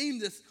became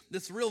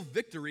this real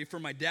victory for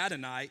my dad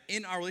and I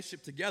in our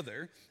relationship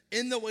together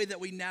in the way that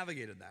we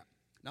navigated that.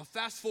 Now,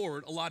 fast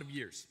forward a lot of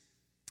years.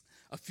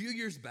 A few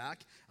years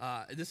back,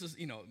 this is,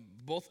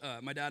 both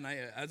my dad and I,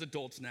 as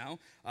adults now,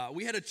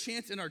 we had a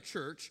chance in our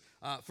church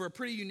for a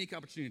pretty unique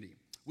opportunity.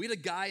 We had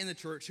a guy in the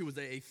church who was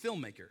a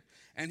filmmaker,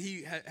 and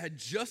he had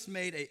just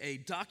made a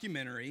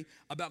documentary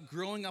about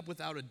growing up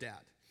without a dad.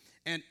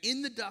 And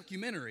in the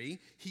documentary,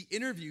 he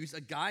interviews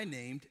a guy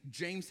named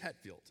James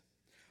Hetfield.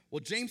 Well,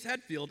 James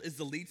Hetfield is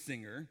the lead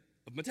singer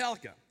of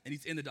Metallica, and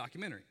he's in the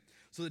documentary.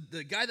 So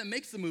the guy that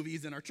makes the movie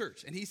is in our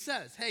church, and he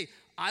says, hey,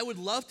 I would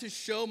love to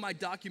show my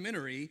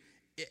documentary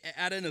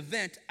at an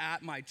event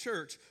at my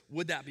church.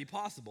 Would that be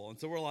possible? And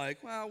so we're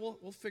like, well,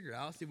 we'll figure it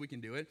out, see if we can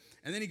do it.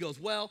 And then he goes,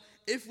 well,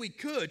 if we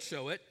could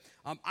show it,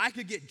 I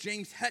could get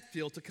James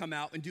Hetfield to come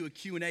out and do a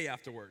Q&A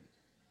afterward.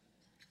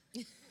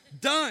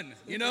 Done.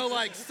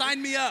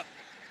 Sign me up.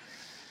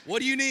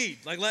 What do you need?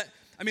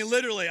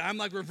 Literally,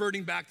 I'm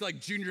reverting back to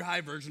junior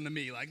high version of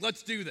me.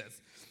 Let's do this.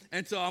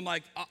 And so I'm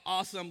like,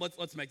 awesome,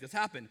 let's make this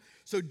happen.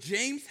 So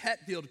James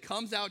Hetfield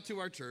comes out to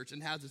our church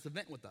and has this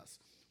event with us.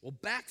 Well,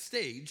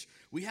 backstage,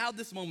 we have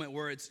this moment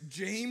where it's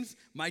James,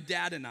 my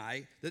dad, and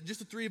I,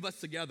 just the three of us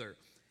together,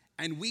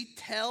 and we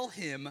tell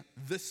him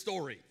the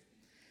story.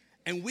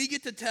 And we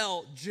get to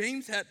tell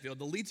James Hetfield,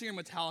 the lead singer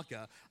of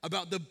Metallica,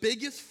 about the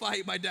biggest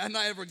fight my dad and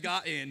I ever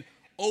got in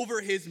over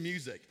his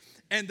music.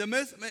 And the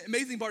most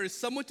amazing part is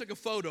someone took a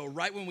photo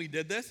right when we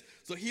did this.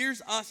 So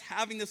here's us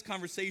having this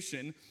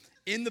conversation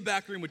in the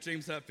back room with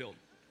James Hetfield.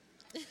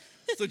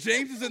 So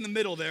James is in the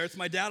middle there. It's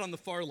my dad on the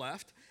far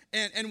left.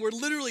 And we're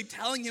literally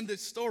telling him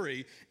this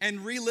story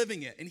and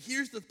reliving it. And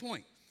here's the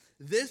point.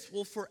 This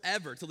will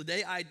forever, till the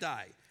day I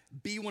die,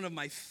 be one of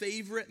my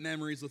favorite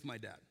memories with my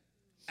dad.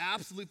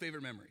 Absolute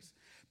favorite memories.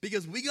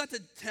 Because we got to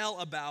tell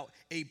about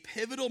a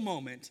pivotal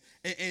moment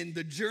in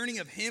the journey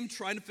of him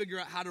trying to figure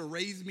out how to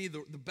raise me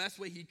the best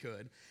way he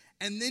could.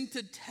 And then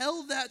to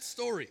tell that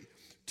story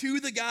to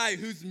the guy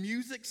whose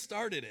music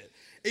started it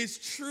is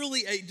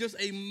truly just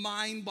a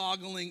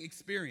mind-boggling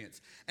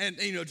experience. And,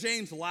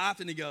 James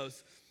laughed and he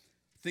goes,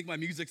 I think my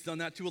music's done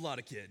that to a lot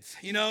of kids.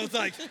 It's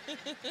like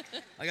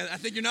I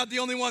think you're not the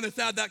only one that's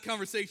had that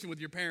conversation with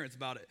your parents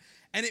about it.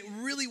 And it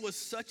really was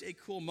such a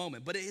cool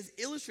moment. But it has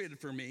illustrated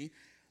for me,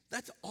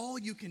 that's all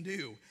you can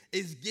do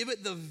is give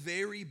it the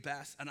very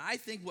best. And I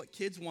think what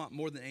kids want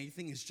more than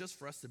anything is just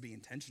for us to be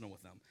intentional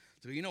with them.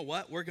 So you know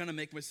what? We're going to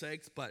make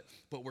mistakes, but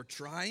we're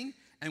trying,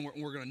 and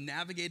we're going to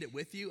navigate it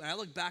with you. And I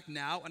look back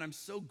now, and I'm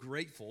so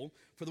grateful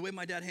for the way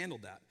my dad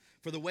handled that,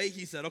 for the way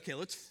he said, okay,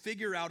 let's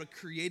figure out a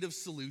creative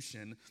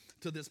solution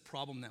to this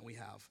problem that we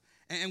have.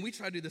 And we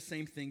try to do the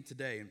same thing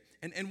today.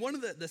 And one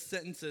of the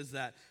sentences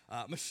that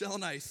Michelle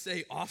and I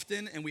say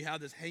often, and we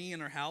have this hanging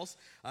in our house,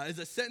 is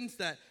a sentence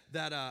that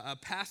a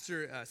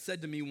pastor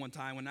said to me one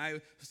time when I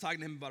was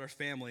talking to him about our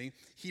family.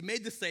 He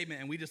made the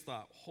statement, and we just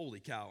thought, holy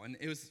cow. And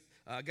it was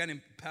a guy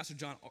named Pastor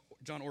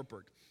John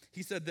Ortberg.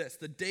 He said this,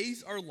 the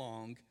days are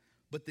long,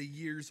 but the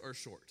years are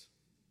short.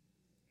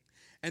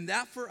 And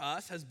that for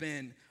us has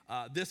been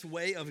this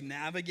way of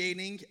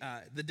navigating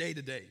the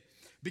day-to-day.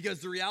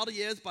 Because the reality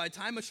is, by the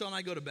time Michelle and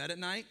I go to bed at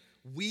night,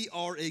 we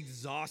are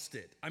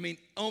exhausted.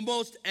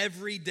 Almost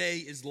every day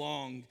is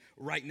long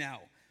right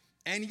now.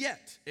 And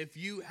yet, if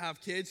you have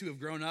kids who have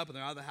grown up and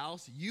they're out of the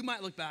house, you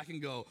might look back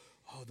and go,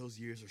 oh, those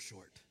years are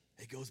short.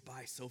 It goes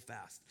by so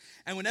fast.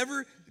 And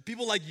whenever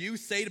people like you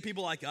say to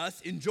people like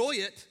us, enjoy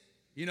it,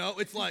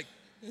 it's like,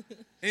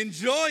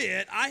 enjoy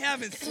it. I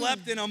haven't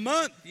slept in a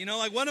month.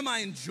 What am I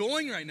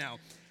enjoying right now?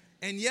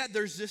 And yet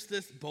there's just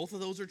this, both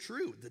of those are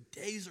true. The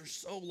days are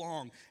so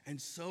long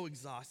and so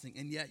exhausting,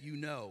 and yet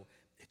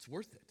it's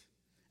worth it.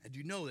 And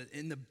you know that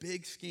in the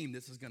big scheme,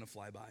 this is going to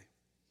fly by.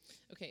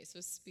 Okay,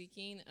 so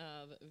speaking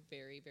of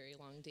very, very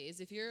long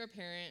days, if you're a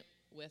parent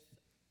with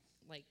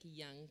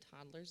young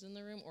toddlers in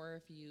the room, or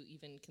if you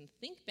even can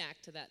think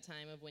back to that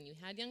time of when you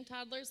had young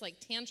toddlers,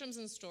 tantrums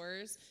in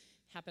stores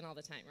happen all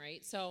the time,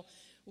 right? So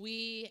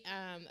we,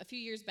 a few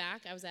years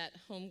back, I was at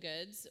Home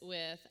Goods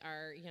with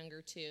our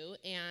younger two,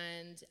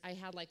 and I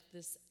had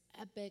this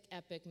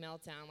epic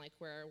meltdown,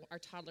 where our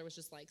toddler was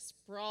just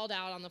sprawled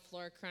out on the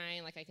floor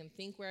crying, I can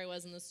think where I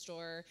was in the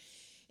store.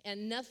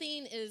 And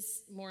nothing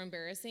is more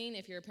embarrassing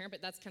if you're a parent,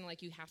 but that's kind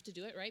of you have to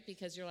do it, right?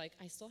 Because you're I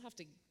still have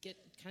to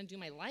do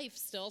my life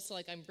still, so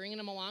I'm bringing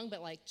them along,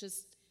 but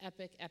just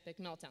epic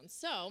meltdown.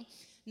 So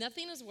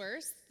nothing is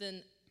worse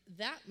than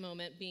that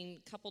moment being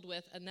coupled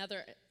with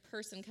another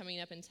person coming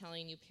up and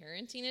telling you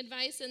parenting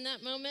advice in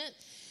that moment.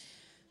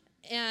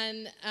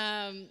 And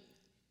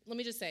let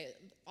me just say,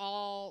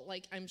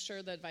 I'm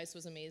sure the advice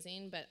was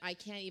amazing, but I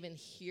can't even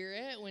hear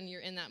it when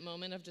you're in that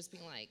moment of just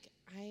being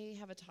I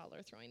have a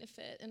toddler throwing a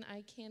fit, and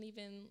I can't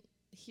even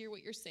hear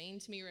what you're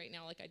saying to me right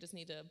now. I just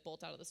need to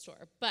bolt out of the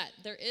store. But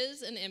there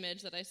is an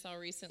image that I saw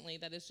recently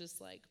that is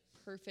just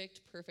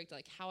perfect,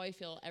 how I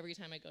feel every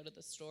time I go to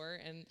the store.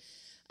 And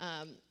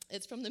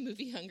it's from the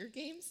movie Hunger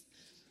Games.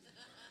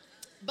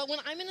 But when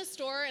I'm in a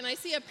store and I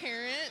see a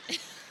parent,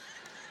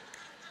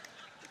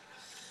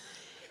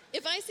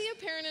 if I see a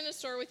parent in a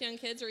store with young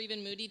kids or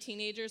even moody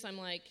teenagers, I'm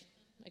like,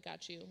 I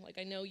got you. Like,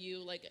 I know you.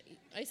 Like,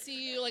 I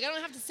see you. Like, I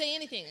don't have to say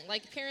anything.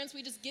 Like, parents,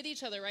 we just get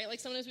each other, right? Like,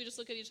 sometimes we just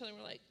look at each other and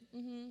we're like,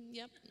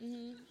 yep.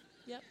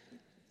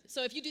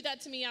 So if you do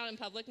that to me out in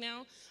public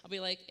now, I'll be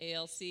like,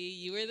 ALC,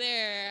 you were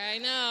there. I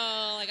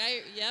know. Like,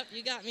 yep,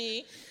 you got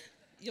me.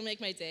 You'll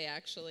make my day,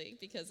 actually,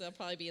 because I'll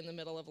probably be in the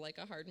middle of, like,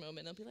 a hard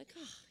moment. I'll be like,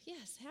 oh,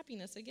 yes,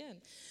 happiness again.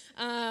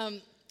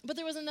 But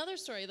there was another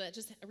story that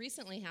just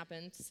recently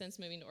happened since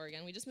moving to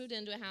Oregon. We just moved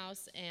into a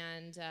house,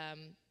 and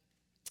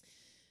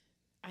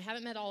I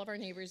haven't met all of our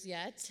neighbors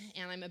yet,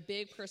 and I'm a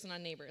big person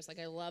on neighbors. Like,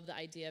 I love the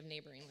idea of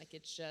neighboring. Like,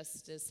 it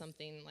just is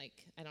something,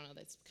 like, I don't know,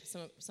 that's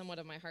somewhat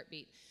of my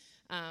heartbeat.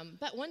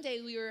 But one day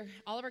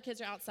all of our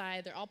kids are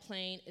outside, they're all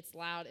playing, it's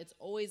loud, it's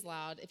always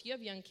loud. If you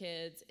have young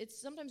kids,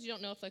 sometimes you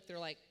don't know if like they're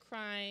like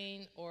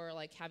crying or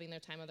like having their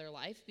time of their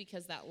life,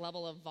 because that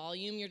level of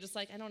volume, you're just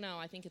like, I don't know,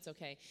 I think it's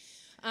okay.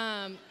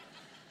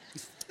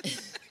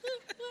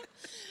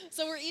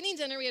 So we're eating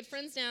dinner. We had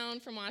friends down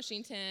from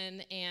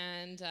Washington,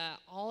 and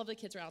all of the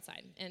kids are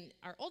outside. And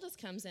our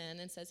oldest comes in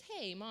and says,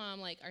 hey,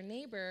 Mom, like our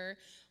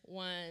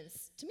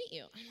wants to meet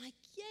you. I'm like,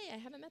 yay, I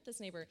haven't met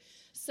this neighbor.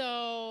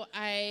 So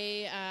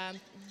yeah,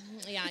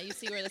 you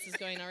see where this is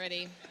going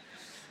already.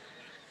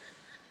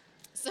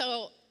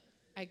 So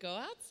I go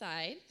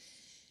outside,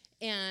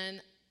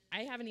 and I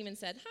haven't even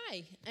said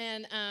hi.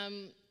 And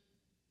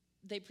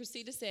they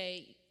proceed to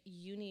say,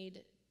 you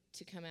need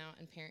to come out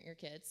and parent your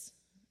kids.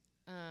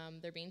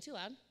 They're being too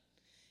loud.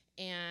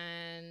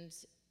 And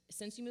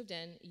since you moved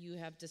in, you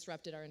have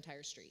disrupted our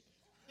entire street.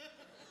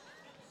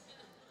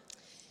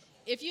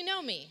 If you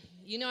know me,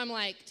 you know I'm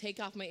like, take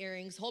off my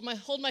earrings, hold my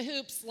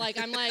hoops. Like,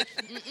 I'm like,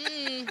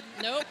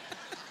 nope.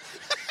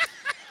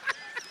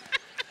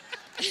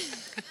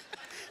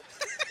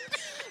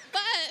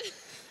 But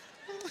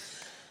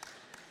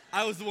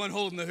I was the one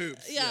holding the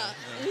hoops. Yeah.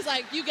 He's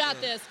like, you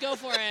got this, go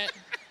for it.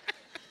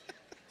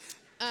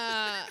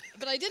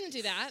 But I didn't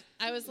do that.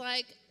 I was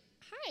like,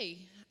 hi,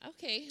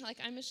 okay, like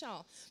I'm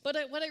Michelle. But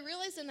what I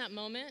realized in that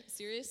moment,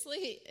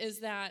 seriously, is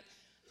that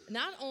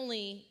not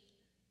only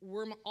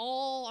were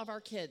all of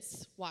our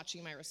kids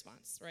watching my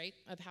response, right,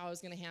 of how I was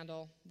going to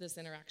handle this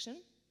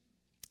interaction,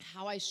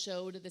 how I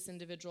showed this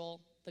individual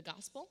the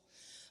gospel,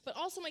 but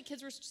also my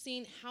kids were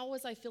seeing how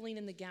was I filling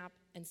in the gap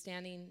and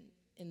standing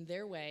in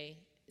their way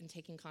and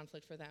taking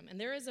conflict for them. And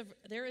there is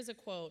a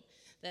quote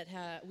that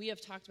we have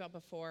talked about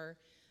before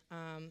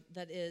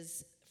that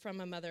is from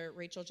a mother,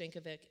 Rachel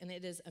Jankovic, and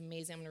it is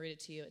amazing. I'm going to read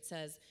it to you. It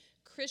says,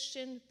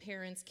 Christian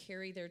parents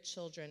carry their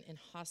children in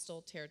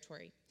hostile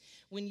territory.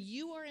 When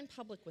you are in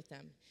public with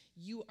them,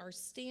 you are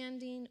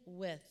standing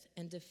with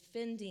and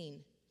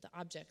defending the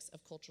objects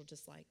of cultural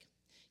dislike.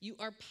 You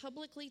are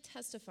publicly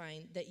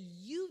testifying that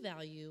you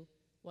value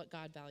what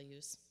God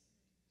values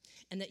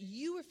and that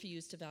you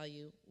refuse to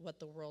value what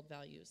the world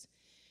values.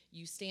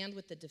 You stand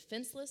with the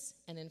defenseless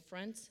and in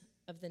front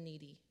of the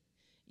needy.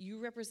 You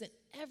represent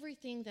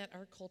everything that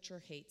our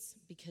culture hates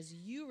because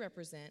you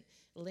represent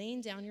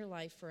laying down your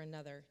life for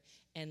another,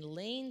 and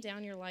laying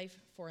down your life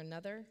for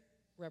another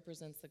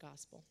represents the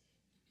gospel.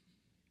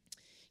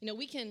 You know,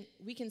 we can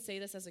say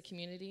this as a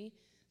community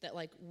that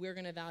like we're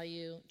going to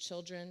value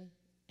children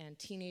and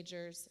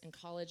teenagers and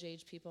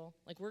college-age people.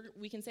 Like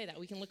we can say that.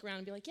 We can look around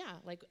and be like, yeah,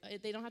 like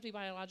they don't have to be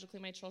biologically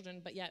my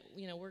children, but yet,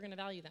 you know, we're going to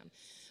value them.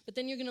 But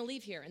then you're going to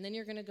leave here, and then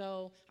you're going to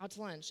go out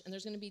to lunch, and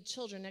there's going to be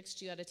children next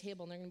to you at a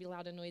table, and they're going to be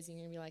loud and noisy, and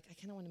you're going to be like, I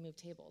kind of want to move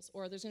tables.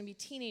 Or there's going to be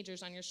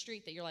teenagers on your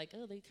street that you're like,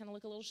 oh, they kind of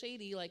look a little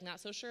shady, like not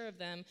so sure of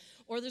them.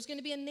 Or there's going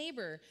to be a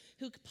neighbor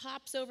who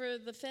pops over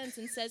the fence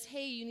and says,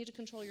 hey, you need to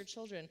control your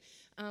children.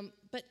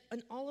 But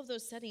in all of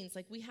those settings,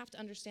 like we have to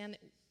understand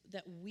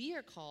that we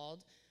are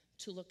called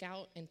to look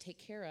out and take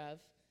care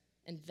of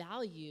and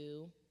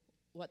value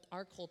what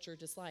our culture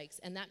dislikes.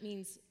 And that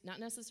means not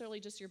necessarily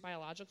just your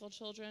biological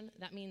children.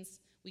 That means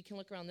we can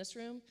look around this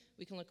room,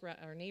 we can look around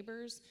our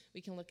neighbors,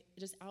 we can look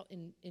just out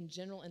in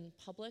general in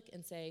public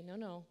and say,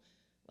 no,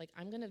 like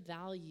I'm going to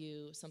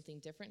value something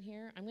different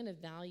here. I'm going to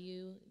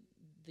value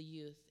the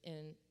youth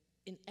in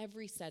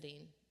every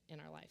setting in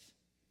our life.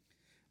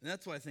 And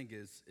that's what I think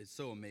is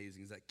so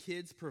amazing, is that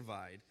kids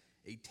provide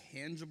a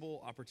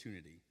tangible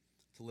opportunity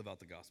to live out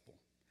the gospel.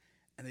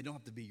 And they don't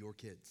have to be your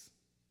kids.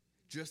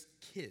 Just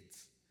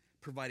kids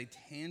provide a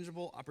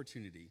tangible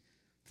opportunity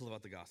to live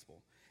out the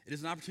gospel. It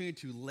is an opportunity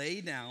to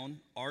lay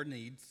down our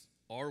needs,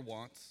 our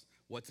wants,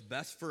 what's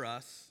best for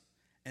us,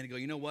 and to go,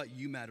 you know what,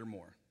 you matter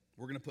more.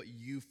 We're going to put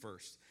you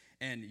first.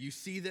 And you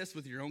see this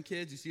with your own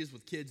kids. You see this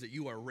with kids that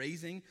you are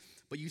raising.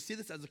 But you see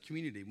this as a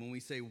community when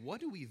we say, what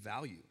do we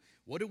value?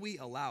 What do we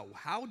allow?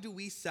 How do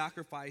we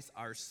sacrifice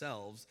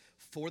ourselves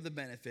for the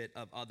benefit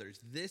of others?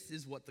 This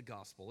is what the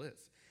gospel is.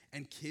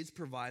 And kids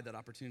provide that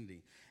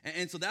opportunity.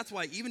 And so that's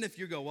why even if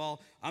you go,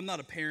 well, I'm not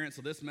a parent,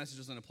 so this message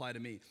doesn't apply to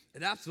me,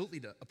 it absolutely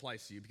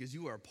applies to you because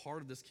you are a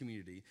part of this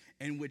community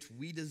in which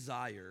we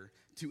desire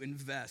to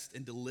invest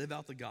and to live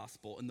out the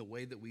gospel in the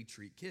way that we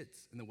treat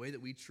kids, in the way that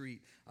we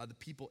treat the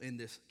people in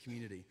this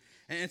community.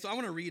 And so I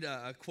want to read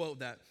a quote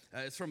that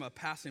is from a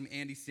pastor named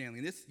Andy Stanley.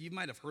 And this, you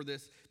might have heard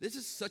this. This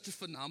is such a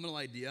phenomenal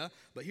idea,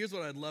 but here's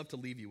what I'd love to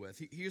leave you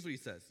with. Here's what he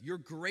says. Your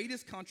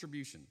greatest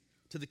contribution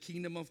to the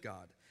kingdom of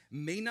God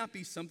may not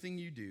be something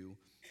you do,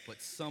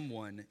 but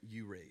someone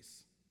you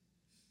raise.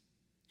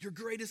 Your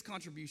greatest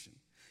contribution.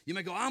 You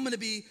might go, I'm going to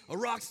be a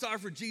rock star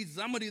for Jesus.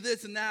 I'm going to do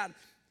this and that.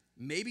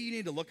 Maybe you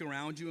need to look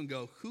around you and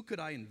go, who could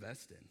I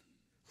invest in?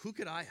 Who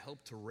could I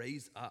help to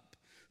raise up?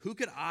 Who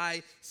could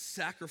I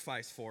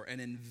sacrifice for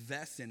and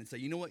invest in and say,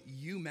 you know what,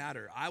 you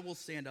matter. I will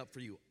stand up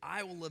for you.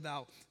 I will live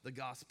out the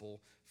gospel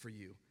for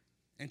you.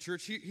 And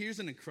church, here's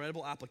an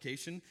incredible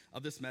application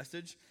of this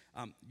message.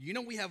 You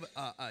know we have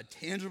a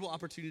tangible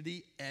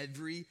opportunity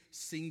every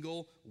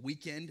single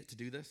weekend to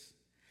do this.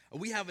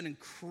 We have an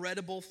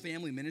incredible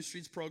family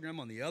ministries program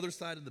on the other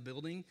side of the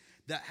building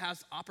that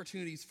has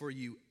opportunities for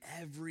you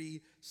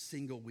every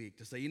single week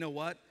to say, you know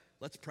what,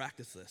 let's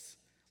practice this.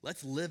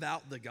 Let's live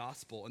out the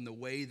gospel in the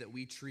way that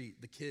we treat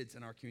the kids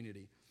in our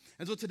community.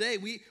 And so today,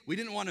 we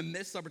didn't want to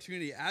miss the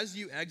opportunity. As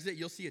you exit,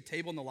 you'll see a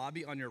table in the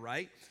lobby on your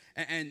right,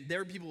 and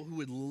there are people who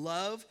would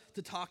love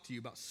to talk to you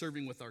about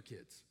serving with our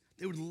kids.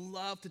 They would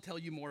love to tell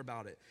you more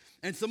about it.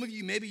 And some of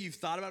you, maybe you've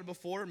thought about it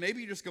before.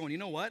 Maybe you're just going, you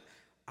know what?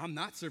 I'm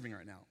not serving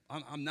right now.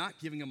 I'm not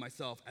giving of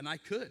myself, and I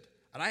could.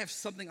 And I have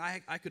something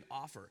I could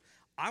offer.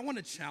 I want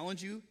to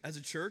challenge you as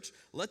a church.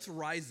 Let's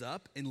rise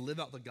up and live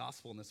out the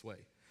gospel in this way.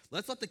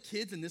 Let's let the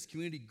kids in this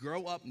community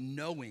grow up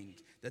knowing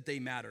that they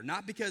matter.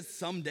 Not because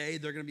someday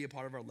they're going to be a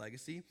part of our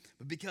legacy,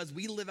 but because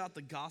we live out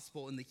the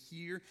gospel in the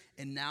here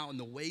and now in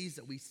the ways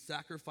that we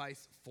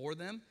sacrifice for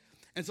them.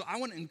 And so I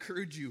want to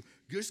encourage you,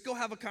 just go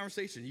have a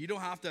conversation. You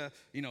don't have to,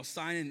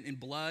 sign in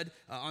blood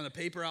on the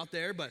paper out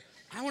there, but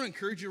I want to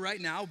encourage you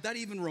right now, that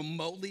even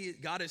remotely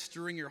God is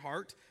stirring your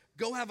heart,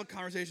 go have a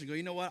conversation. Go,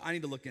 you know what? I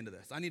need to look into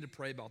this. I need to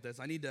pray about this.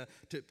 I need to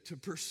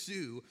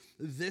pursue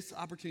this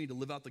opportunity to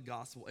live out the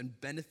gospel and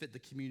benefit the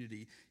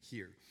community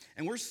here.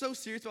 And we're so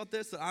serious about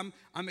this that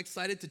I'm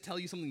excited to tell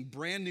you something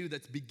brand new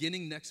that's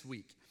beginning next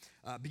week.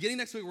 Beginning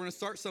next week, we're going to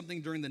start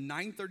something during the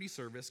 9:30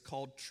 service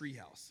called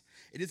Treehouse.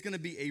 It is going to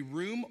be a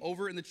room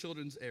over in the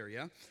children's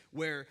area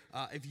where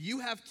if you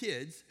have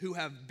kids who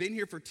have been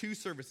here for 2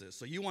 services,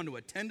 so you want to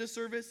attend a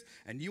service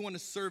and you want to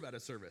serve at a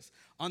service,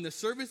 on the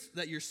service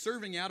that you're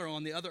serving at or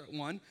on the other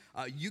one,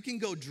 you can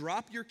go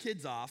drop your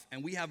kids off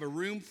and we have a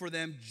room for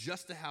them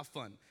just to have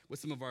fun with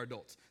some of our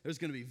adults. There's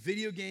going to be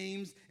video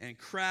games and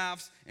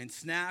crafts and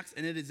snacks,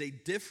 and it is a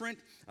different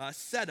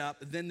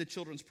setup than the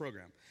children's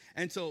program.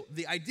 And so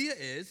the idea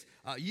is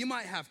you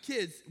might have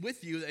kids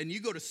with you and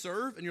you go to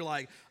serve and you're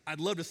like,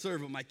 I'd love to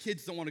serve, but my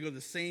kids don't want to go to the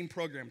same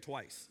program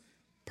twice.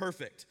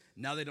 Perfect.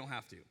 Now they don't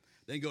have to.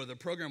 They go to the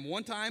program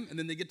one time and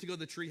then they get to go to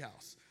the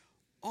Treehouse.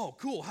 Oh,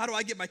 cool. How do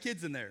I get my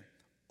kids in there?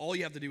 All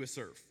you have to do is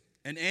serve.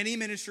 And any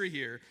ministry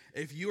here,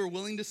 if you are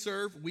willing to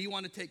serve, we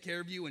want to take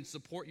care of you and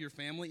support your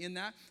family in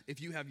that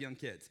if you have young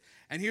kids.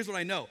 And here's what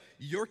I know.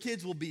 Your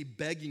kids will be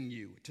begging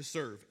you to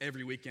serve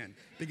every weekend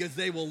because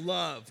they will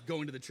love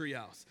going to the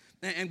Treehouse.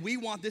 And we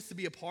want this to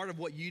be a part of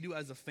what you do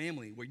as a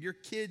family, where your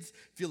kids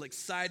feel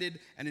excited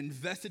and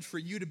invested for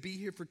you to be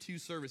here for 2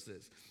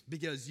 services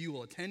because you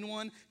will attend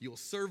one, you will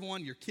serve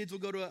one, your kids will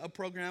go to a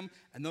program,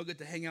 and they'll get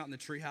to hang out in the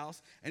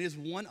Treehouse. And it's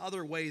one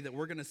other way that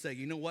we're going to say,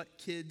 you know what,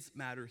 kids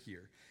matter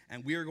here.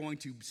 And we are going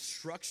to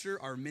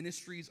structure our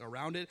ministries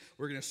around it.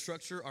 We're going to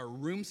structure our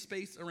room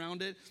space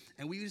around it.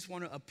 And we just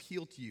want to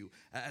appeal to you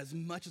as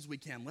much as we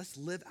can. Let's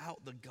live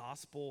out the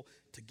gospel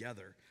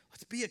together.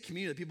 Let's be a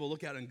community that people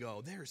look at and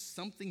go, there's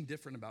something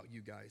different about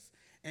you guys.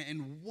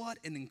 And what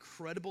an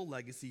incredible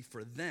legacy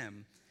for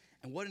them.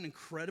 And what an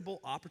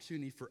incredible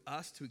opportunity for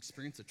us to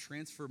experience a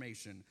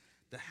transformation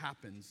that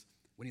happens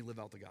when you live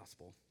out the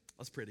gospel.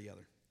 Let's pray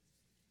together.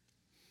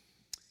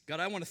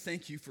 God, I want to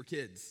thank you for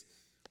kids.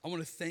 I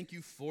want to thank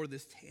you for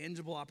this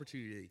tangible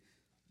opportunity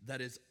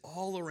that is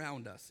all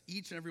around us,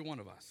 each and every one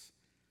of us,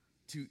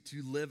 to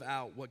live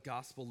out what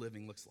gospel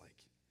living looks like,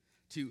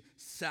 to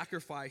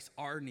sacrifice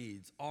our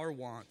needs, our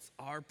wants,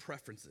 our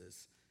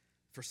preferences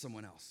for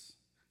someone else,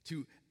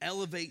 to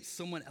elevate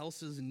someone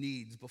else's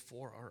needs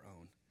before our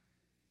own.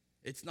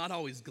 It's not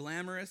always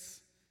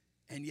glamorous,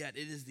 and yet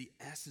it is the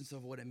essence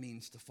of what it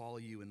means to follow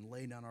you and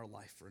lay down our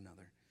life for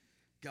another.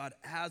 God,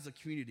 as a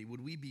community,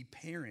 would we be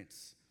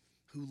parents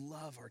who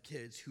love our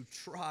kids, who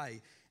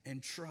try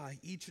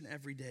each and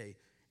every day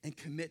and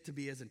commit to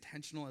be as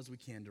intentional as we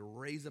can to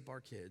raise up our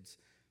kids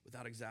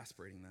without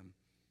exasperating them.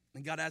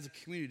 And God, as a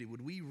community,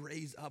 would we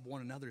raise up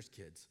one another's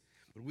kids?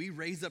 Would we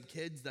raise up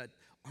kids that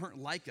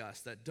aren't like us,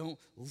 that don't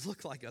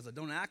look like us, that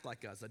don't act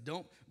like us, that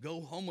don't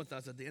go home with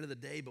us at the end of the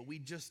day, but we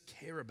just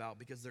care about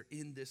because they're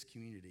in this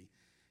community?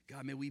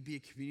 God, may we be a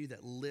community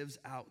that lives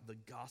out the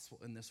gospel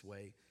in this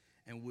way.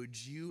 And would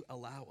you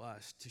allow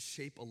us to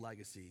shape a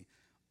legacy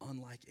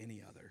unlike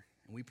any other?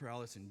 And we pray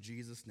all this in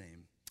Jesus'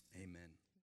 name. Amen.